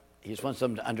no. He just wants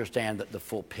them to understand the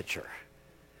full picture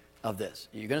of this.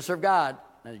 You're going to serve God.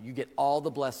 Now you get all the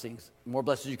blessings, more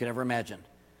blessings you can ever imagine.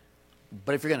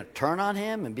 But if you're going to turn on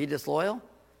him and be disloyal,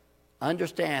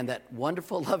 understand that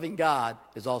wonderful, loving God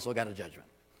is also a God of judgment.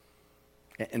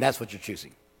 And that's what you're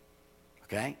choosing.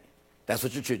 Okay? That's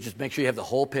what you're choosing. Just make sure you have the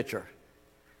whole picture.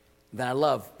 Then I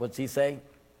love, what's he say?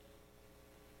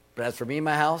 But as for me and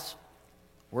my house,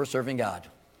 we're serving God.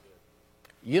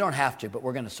 You don't have to, but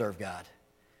we're going to serve God.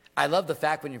 I love the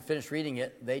fact when you finish reading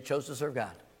it, they chose to serve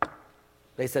God.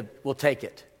 They said, we'll take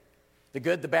it. The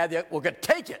good, the bad, we're going to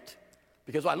take it.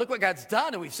 Because why? Look what God's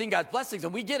done, and we've seen God's blessings,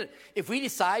 and we get it. If we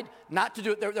decide not to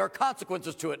do it, there are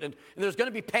consequences to it, and there's going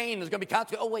to be pain, there's going to be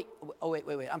consequences.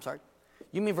 Wait, I'm sorry.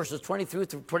 You mean verses 23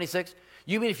 through 26?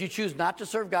 You mean if you choose not to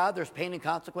serve God, there's pain and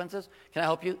consequences? Can I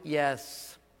help you?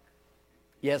 Yes.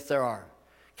 Yes, there are.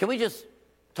 Can we just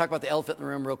talk about the elephant in the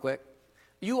room real quick?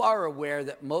 You are aware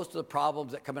that most of the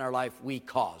problems that come in our life, we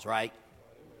cause, right?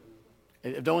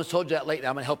 If no one's told you that lately,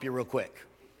 I'm going to help you real quick.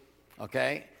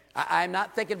 Okay? I'm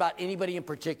not thinking about anybody in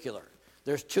particular.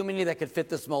 There's too many that could fit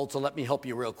this mold, so let me help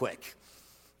you real quick.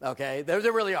 Okay? There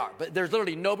really are. But there's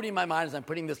literally nobody in my mind as I'm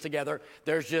putting this together.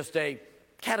 There's just a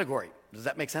category. Does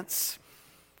that make sense?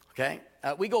 Okay?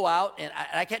 We go out, and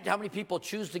I can't tell how many people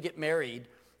choose to get married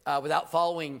without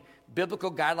following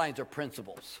biblical guidelines or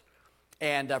principles.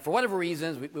 And for whatever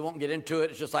reasons, we won't get into it.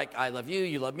 It's just like, I love you,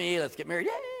 you love me, let's get married.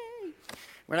 Yay!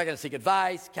 We're not going to seek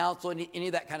advice, counsel, any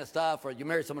of that kind of stuff, or you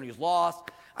marry someone who's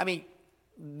lost. I mean,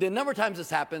 the number of times this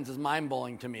happens is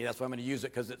mind-blowing to me. That's why I'm going to use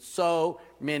it, because it's so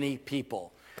many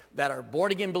people that are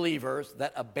born-again believers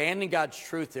that abandon God's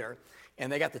truth here, and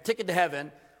they got the ticket to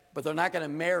heaven, but they're not going to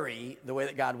marry the way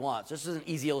that God wants. This is an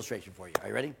easy illustration for you. Are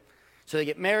you ready? So they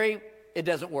get married, it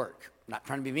doesn't work. I'm not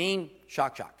trying to be mean,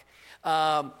 shock.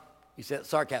 You said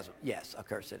sarcasm. Yes, of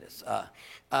course it is.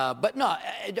 But no,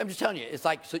 I'm just telling you, it's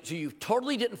like, so you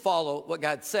totally didn't follow what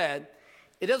God said.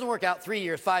 It doesn't work out 3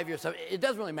 years, 5 years, it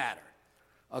doesn't really matter.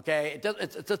 Okay?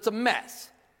 It's a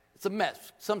mess. It's a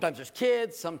mess. Sometimes there's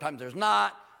kids, sometimes there's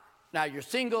not. Now you're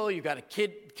single, you've got a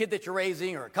kid that you're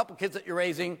raising, or a couple kids that you're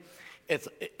raising. It's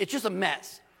just a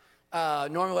mess.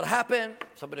 Normally what'll happen,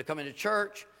 somebody will come into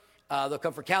church, they'll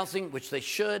come for counseling, which they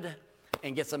should,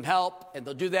 and get some help, and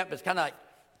they'll do that, but it's kind of like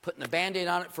putting a Band-Aid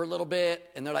on it for a little bit,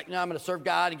 and they're like, no, I'm going to serve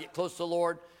God and get close to the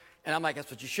Lord. And I'm like,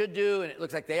 that's what you should do, and it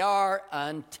looks like they are,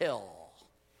 until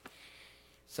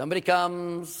somebody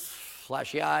comes,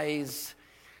 flashy eyes,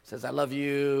 says, I love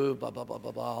you, blah, blah, blah,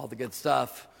 blah, blah, all the good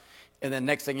stuff. And then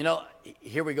next thing you know,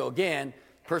 here we go again.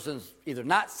 Person's either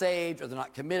not saved or they're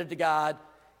not committed to God,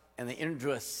 and they enter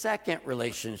into a second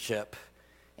relationship,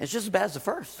 and it's just as bad as the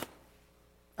first.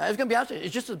 I was going to be honest with you,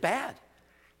 it's just as bad.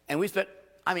 And we spent,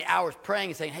 hours praying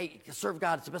and saying, hey, serve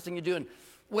God, it's the best thing you do, and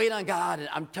wait on God, and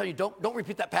I'm telling you, don't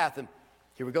repeat that path, and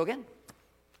here we go again.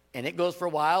 And it goes for a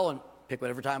while, and pick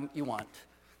whatever time you want.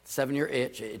 7-year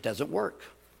itch, it doesn't work.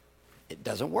 It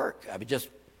doesn't work.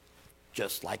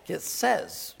 Just like it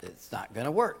says, it's not going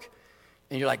to work.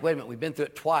 And you're like, wait a minute, we've been through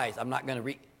it twice. I'm not going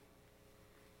to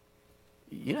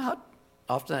You know how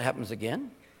often that happens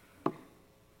again?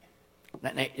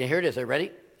 Now, here it is. Are you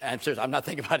ready? I'm serious. I'm not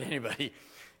thinking about anybody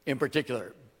in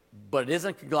particular, but it is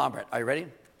a conglomerate. Are you ready?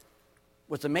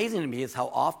 What's amazing to me is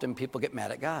how often people get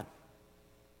mad at God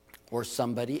or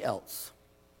somebody else.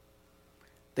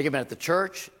 They get mad at the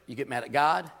church. You get mad at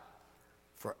God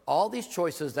for all these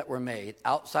choices that were made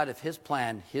outside of his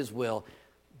plan, his will,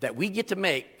 that we get to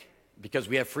make because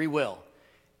we have free will.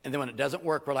 And then when it doesn't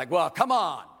work, we're like, well, come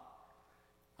on.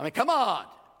 Come on.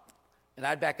 And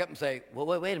I'd back up and say, well,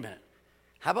 wait a minute.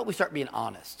 How about we start being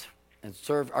honest and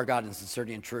serve our God in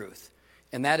sincerity and truth?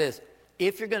 And that is,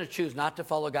 if you're going to choose not to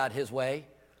follow God his way,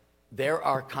 there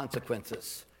are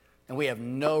consequences. And we have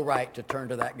no right to turn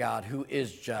to that God who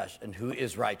is just and who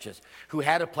is righteous, who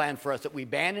had a plan for us that we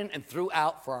abandoned and threw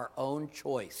out for our own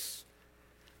choice.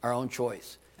 Our own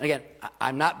choice. And again,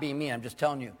 I'm not being mean. I'm just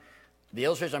telling you. The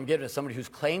illustration I'm giving is somebody who's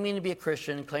claiming to be a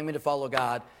Christian, claiming to follow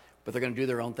God, but they're going to do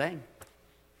their own thing.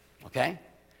 Okay?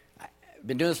 I've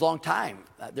been doing this a long time.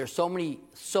 There's so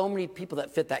many people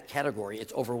that fit that category.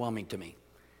 It's overwhelming to me.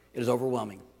 It is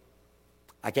overwhelming.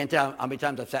 I can't tell how many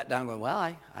times I've sat down going,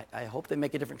 well, I hope they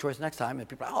make a different choice next time. And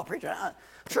people are, oh, preacher, I'm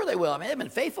sure they will. They've been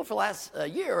faithful for the last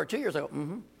year or 2 years. I go,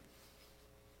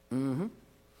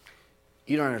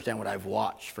 You don't understand what I've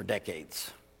watched for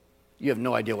decades. You have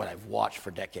no idea what I've watched for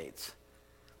decades.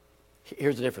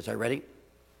 Here's the difference. Are you ready?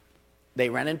 They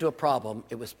ran into a problem.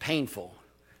 It was painful.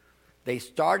 They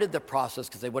started the process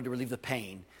because they wanted to relieve the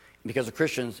pain. And because of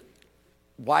Christians,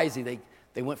 wisely,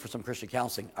 they went for some Christian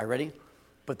counseling. Are you ready?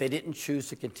 But they didn't choose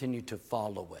to continue to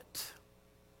follow it.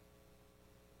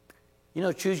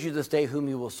 Choose you this day whom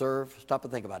you will serve. Stop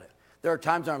and think about it. There are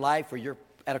times in our life where you're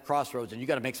at a crossroads and you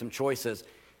got to make some choices.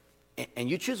 And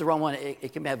you choose the wrong one,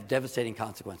 it can have devastating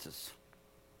consequences.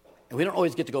 And we don't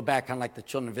always get to go back, kind of like the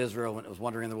children of Israel when it was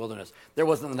wandering in the wilderness. There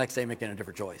wasn't the next day making a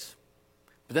different choice.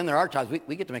 But then there are times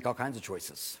we get to make all kinds of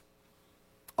choices.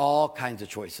 All kinds of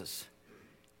choices.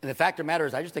 And the fact of the matter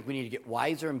is, I just think we need to get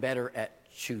wiser and better at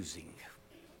choosing.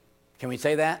 Can we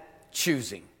say that?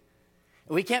 Choosing.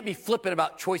 And we can't be flippant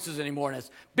about choices anymore. And as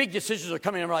big decisions are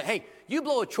coming in, we're like, hey, you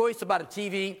blow a choice about a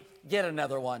TV, get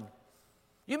another one.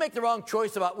 You make the wrong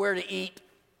choice about where to eat,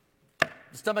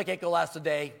 the stomach ache will last a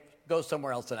day, go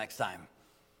somewhere else the next time.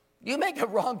 You make a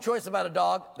wrong choice about a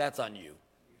dog, that's on you.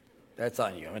 That's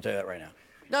on you. I'm going to tell you that right now.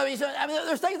 No,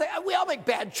 there's things that we all make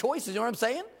bad choices, you know what I'm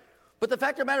saying? But the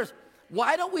fact of the matter is,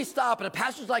 why don't we stop in a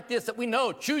passage like this that we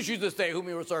know, choose you this day whom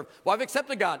you will serve? Well, I've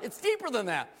accepted God. It's deeper than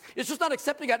that. It's just not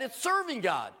accepting God, it's serving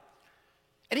God.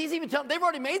 And he's even telling them, they've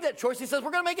already made that choice. He says,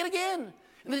 we're going to make it again.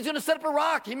 And then he's going to set up a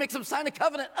rock. He makes them sign a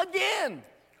covenant again.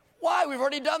 Why? We've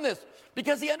already done this.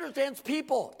 Because he understands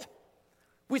people.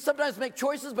 We sometimes make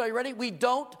choices, but are you ready? We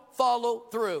don't follow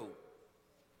through.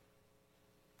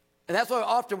 And that's why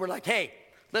often we're like, hey,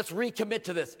 let's recommit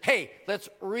to this. Hey, let's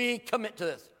recommit to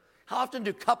this. How often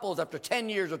do couples after 10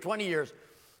 years or 20 years,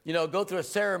 go through a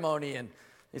ceremony and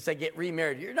they say get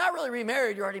remarried? You're not really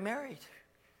remarried, you're already married.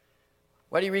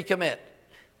 Why do you recommit?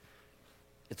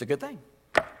 It's a good thing.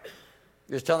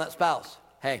 You're just telling that spouse,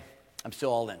 hey, I'm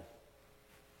still all in.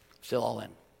 Still all in.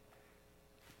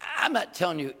 I'm not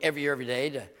telling you every year, every day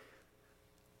to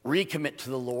recommit to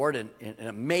the Lord in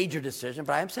a major decision,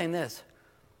 but I am saying this.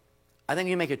 I think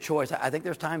you make a choice. I think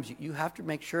there's times you have to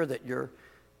make sure that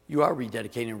you are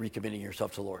rededicating and recommitting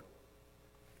yourself to the Lord.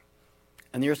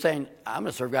 And you're saying, I'm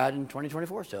going to serve God in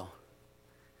 2024 still.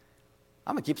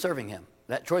 I'm going to keep serving him.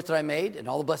 That choice that I made and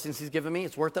all the blessings he's given me,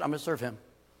 it's worth it. I'm going to serve him.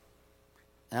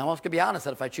 And I'm also going to be honest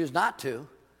that if I choose not to,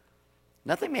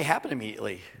 nothing may happen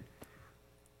immediately.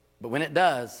 But when it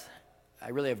does, I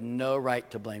really have no right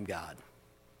to blame God.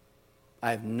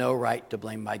 I have no right to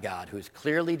blame my God, who has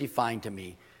clearly defined to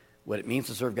me what it means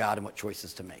to serve God and what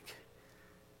choices to make.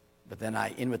 But then I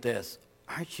end with this.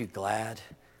 Aren't you glad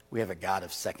we have a God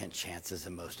of second chances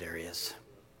in most areas?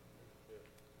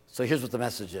 So here's what the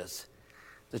message is.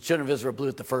 The children of Israel blew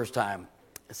it the first time.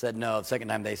 They said no. The second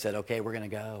time they said, okay, we're going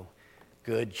to go.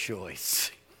 Good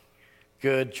choice.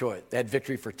 Good choice. They had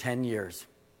victory for 10 years.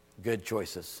 Good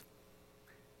choices.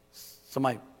 So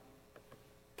my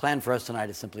plan for us tonight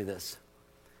is simply this.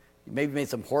 You maybe made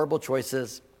some horrible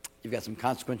choices. You've got some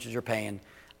consequences you're paying.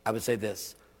 I would say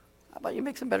this. How about you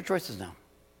make some better choices now?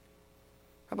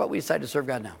 How about we decide to serve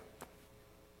God now?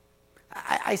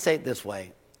 I say it this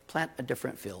way. Plant a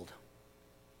different field.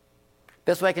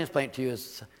 Best way I can explain it to you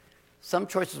is some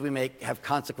choices we make have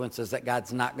consequences that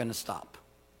God's not going to stop.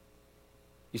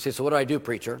 You say, so what do I do,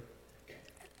 preacher?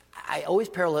 I always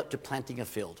parallel it to planting a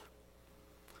field.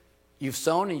 You've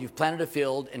sown and you've planted a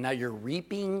field, and now you're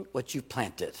reaping what you've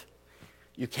planted.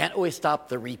 You can't always stop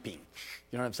the reaping.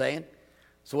 You know what I'm saying?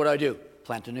 So what do?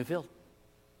 Plant a new field.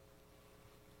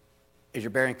 As you're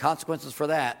bearing consequences for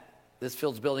that, this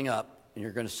field's building up, and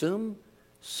you're going to soon,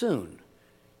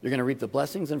 you're going to reap the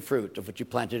blessings and fruit of what you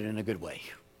planted in a good way.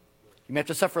 You may have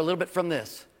to suffer a little bit from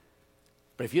this,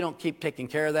 but if you don't keep taking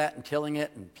care of that and tilling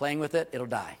it and playing with it, it'll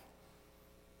die.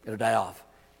 It'll die off.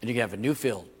 And you can have a new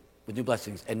field with new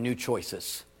blessings and new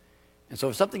choices. And so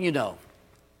if something you know,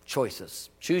 choices.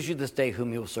 Choose you this day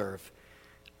whom you will serve.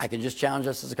 I can just challenge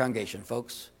us as a congregation,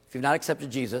 folks. If you've not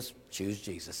accepted Jesus, choose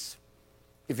Jesus.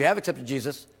 If you have accepted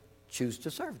Jesus, choose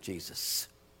to serve Jesus.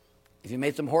 If you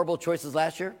made some horrible choices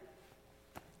last year,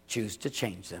 choose to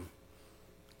change them.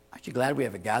 Aren't you glad we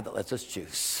have a God that lets us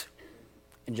choose?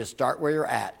 And just start where you're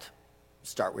at.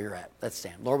 Start where you're at. Let's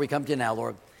stand. Lord, we come to you now,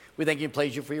 Lord. We thank you and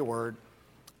praise you for your word.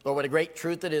 Lord, what a great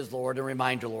truth it is, Lord, and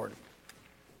reminder, Lord.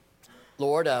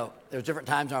 Lord, there's different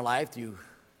times in our life you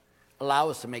allow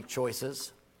us to make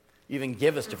choices. You even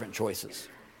give us different choices.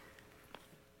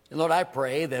 And Lord, I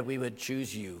pray that we would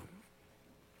choose you.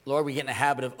 Lord, we get in the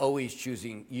habit of always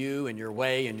choosing you and your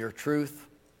way and your truth.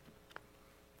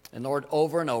 And Lord,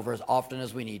 over and over, as often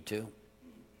as we need to.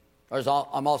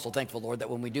 I'm also thankful, Lord, that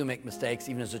when we do make mistakes,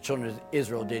 even as the children of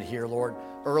Israel did here, Lord,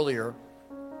 earlier,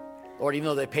 Lord, even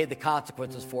though they paid the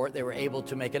consequences for it, they were able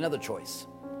to make another choice.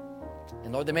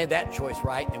 And Lord, they made that choice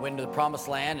right. They went into the promised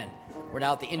land, and we're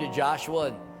now at the end of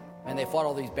Joshua, and they fought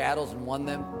all these battles and won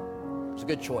them. It was a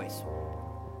good choice.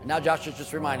 And now Joshua's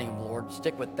just reminding them, Lord,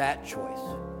 stick with that choice.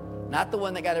 Not the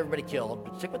one that got everybody killed,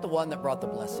 but stick with the one that brought the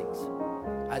blessings.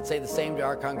 I'd say the same to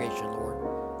our congregation, Lord.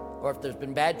 Or if there's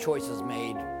been bad choices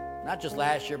made, not just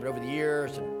last year, but over the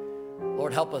years, and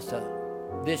Lord, help us to,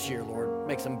 this year, Lord,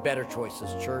 make some better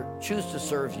choices. Choose to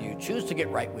serve you. Choose to get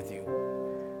right with you.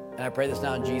 And I pray this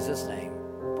now in Jesus' name.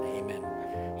 Amen.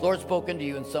 The Lord's spoken to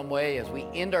you in some way as we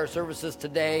end our services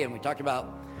today, and we talked about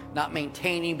not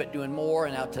maintaining but doing more,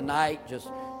 and now tonight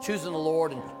just choosing the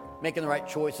Lord and making the right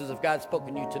choices. If God's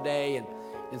spoken to you today and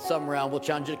in some realm, we'll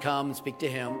challenge you to come and speak to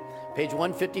him. Page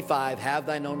 155, Have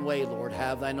Thine Own Way, Lord,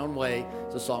 have Thine Own way.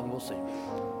 It's a song we'll sing.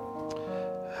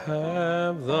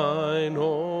 Have Thine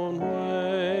own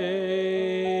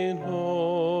way,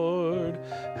 Lord,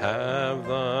 have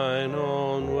Thine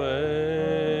own way.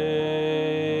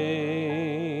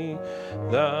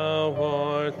 Thou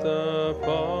art the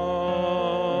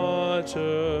potter,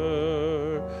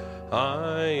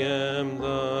 I am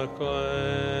the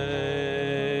clay.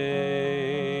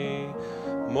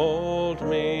 Mold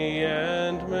me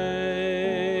and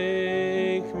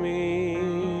make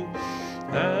me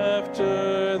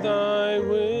after thy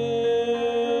will,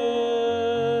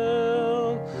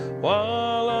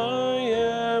 while I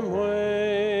am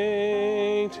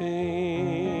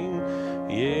waiting,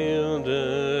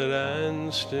 yielded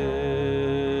and still.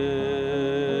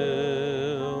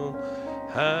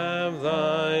 Have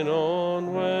thine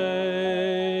own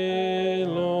way,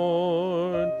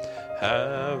 Lord,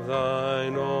 have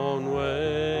thine own way.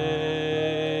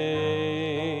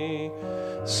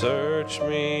 Search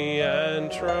me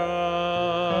and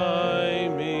try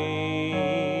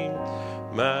me,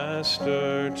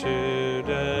 Master,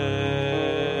 today.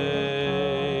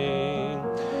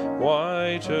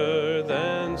 Whiter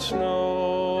than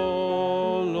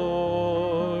snow,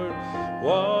 Lord,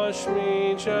 wash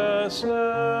me just now,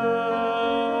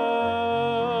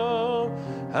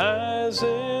 as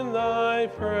in thy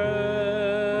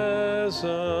presence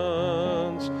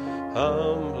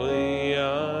humbly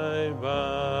I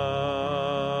bow.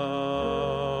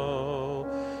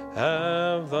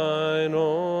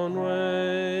 own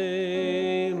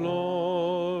way,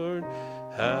 Lord,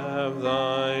 have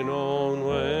thine own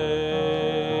way.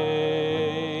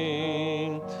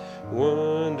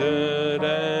 Wounded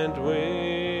and weary,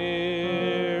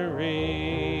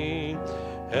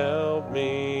 help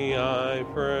me, I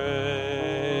pray.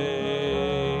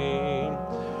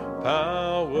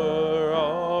 Power,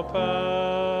 all power,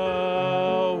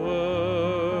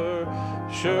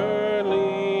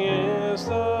 surely is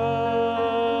thine.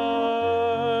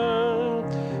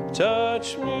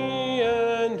 Touch me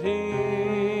and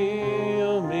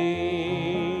heal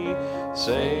me,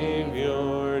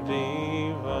 Savior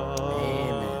divine.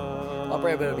 Amen. I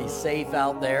pray everybody will be safe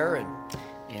out there and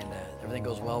everything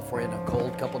goes well for you in a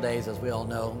cold couple days, as we all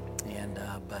know.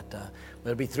 But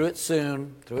we'll be through it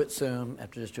soon,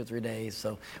 after just 2 or 3 days.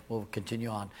 So we'll continue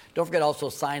on. Don't forget also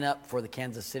sign up for the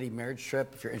Kansas City marriage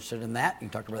trip if you're interested in that. You can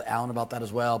talk to Brother Allen about that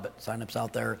as well, but sign-up's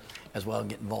out there as well and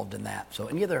get involved in that. So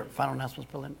any other final announcements,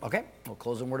 Brother Lynn? Okay, we'll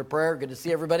close in word of prayer. Good to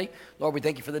see everybody. Lord, we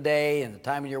thank you for the day and the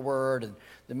time of your word and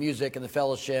the music and the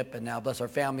fellowship. And now bless our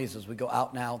families as we go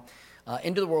out now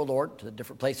into the world, Lord, to the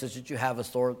different places that you have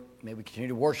us, Lord. May we continue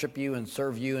to worship you and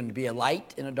serve you and to be a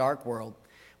light in a dark world.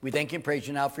 We thank you and praise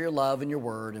you now for your love and your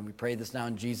word, and we pray this now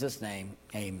in Jesus' name.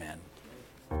 Amen.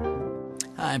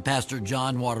 Hi, I'm Pastor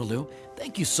John Waterloo.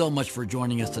 Thank you so much for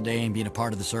joining us today and being a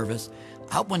part of the service.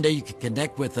 I hope one day you can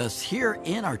connect with us here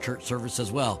in our church service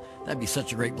as well. That'd be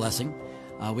such a great blessing.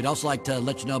 We'd also like to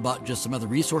let you know about just some other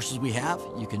resources we have.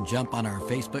 You can jump on our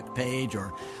Facebook page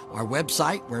or our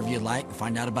website, wherever you'd like, and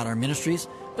find out about our ministries.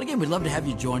 But again, we'd love to have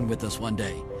you join with us one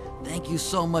day. Thank you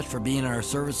so much for being in our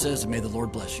services, and may the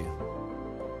Lord bless you.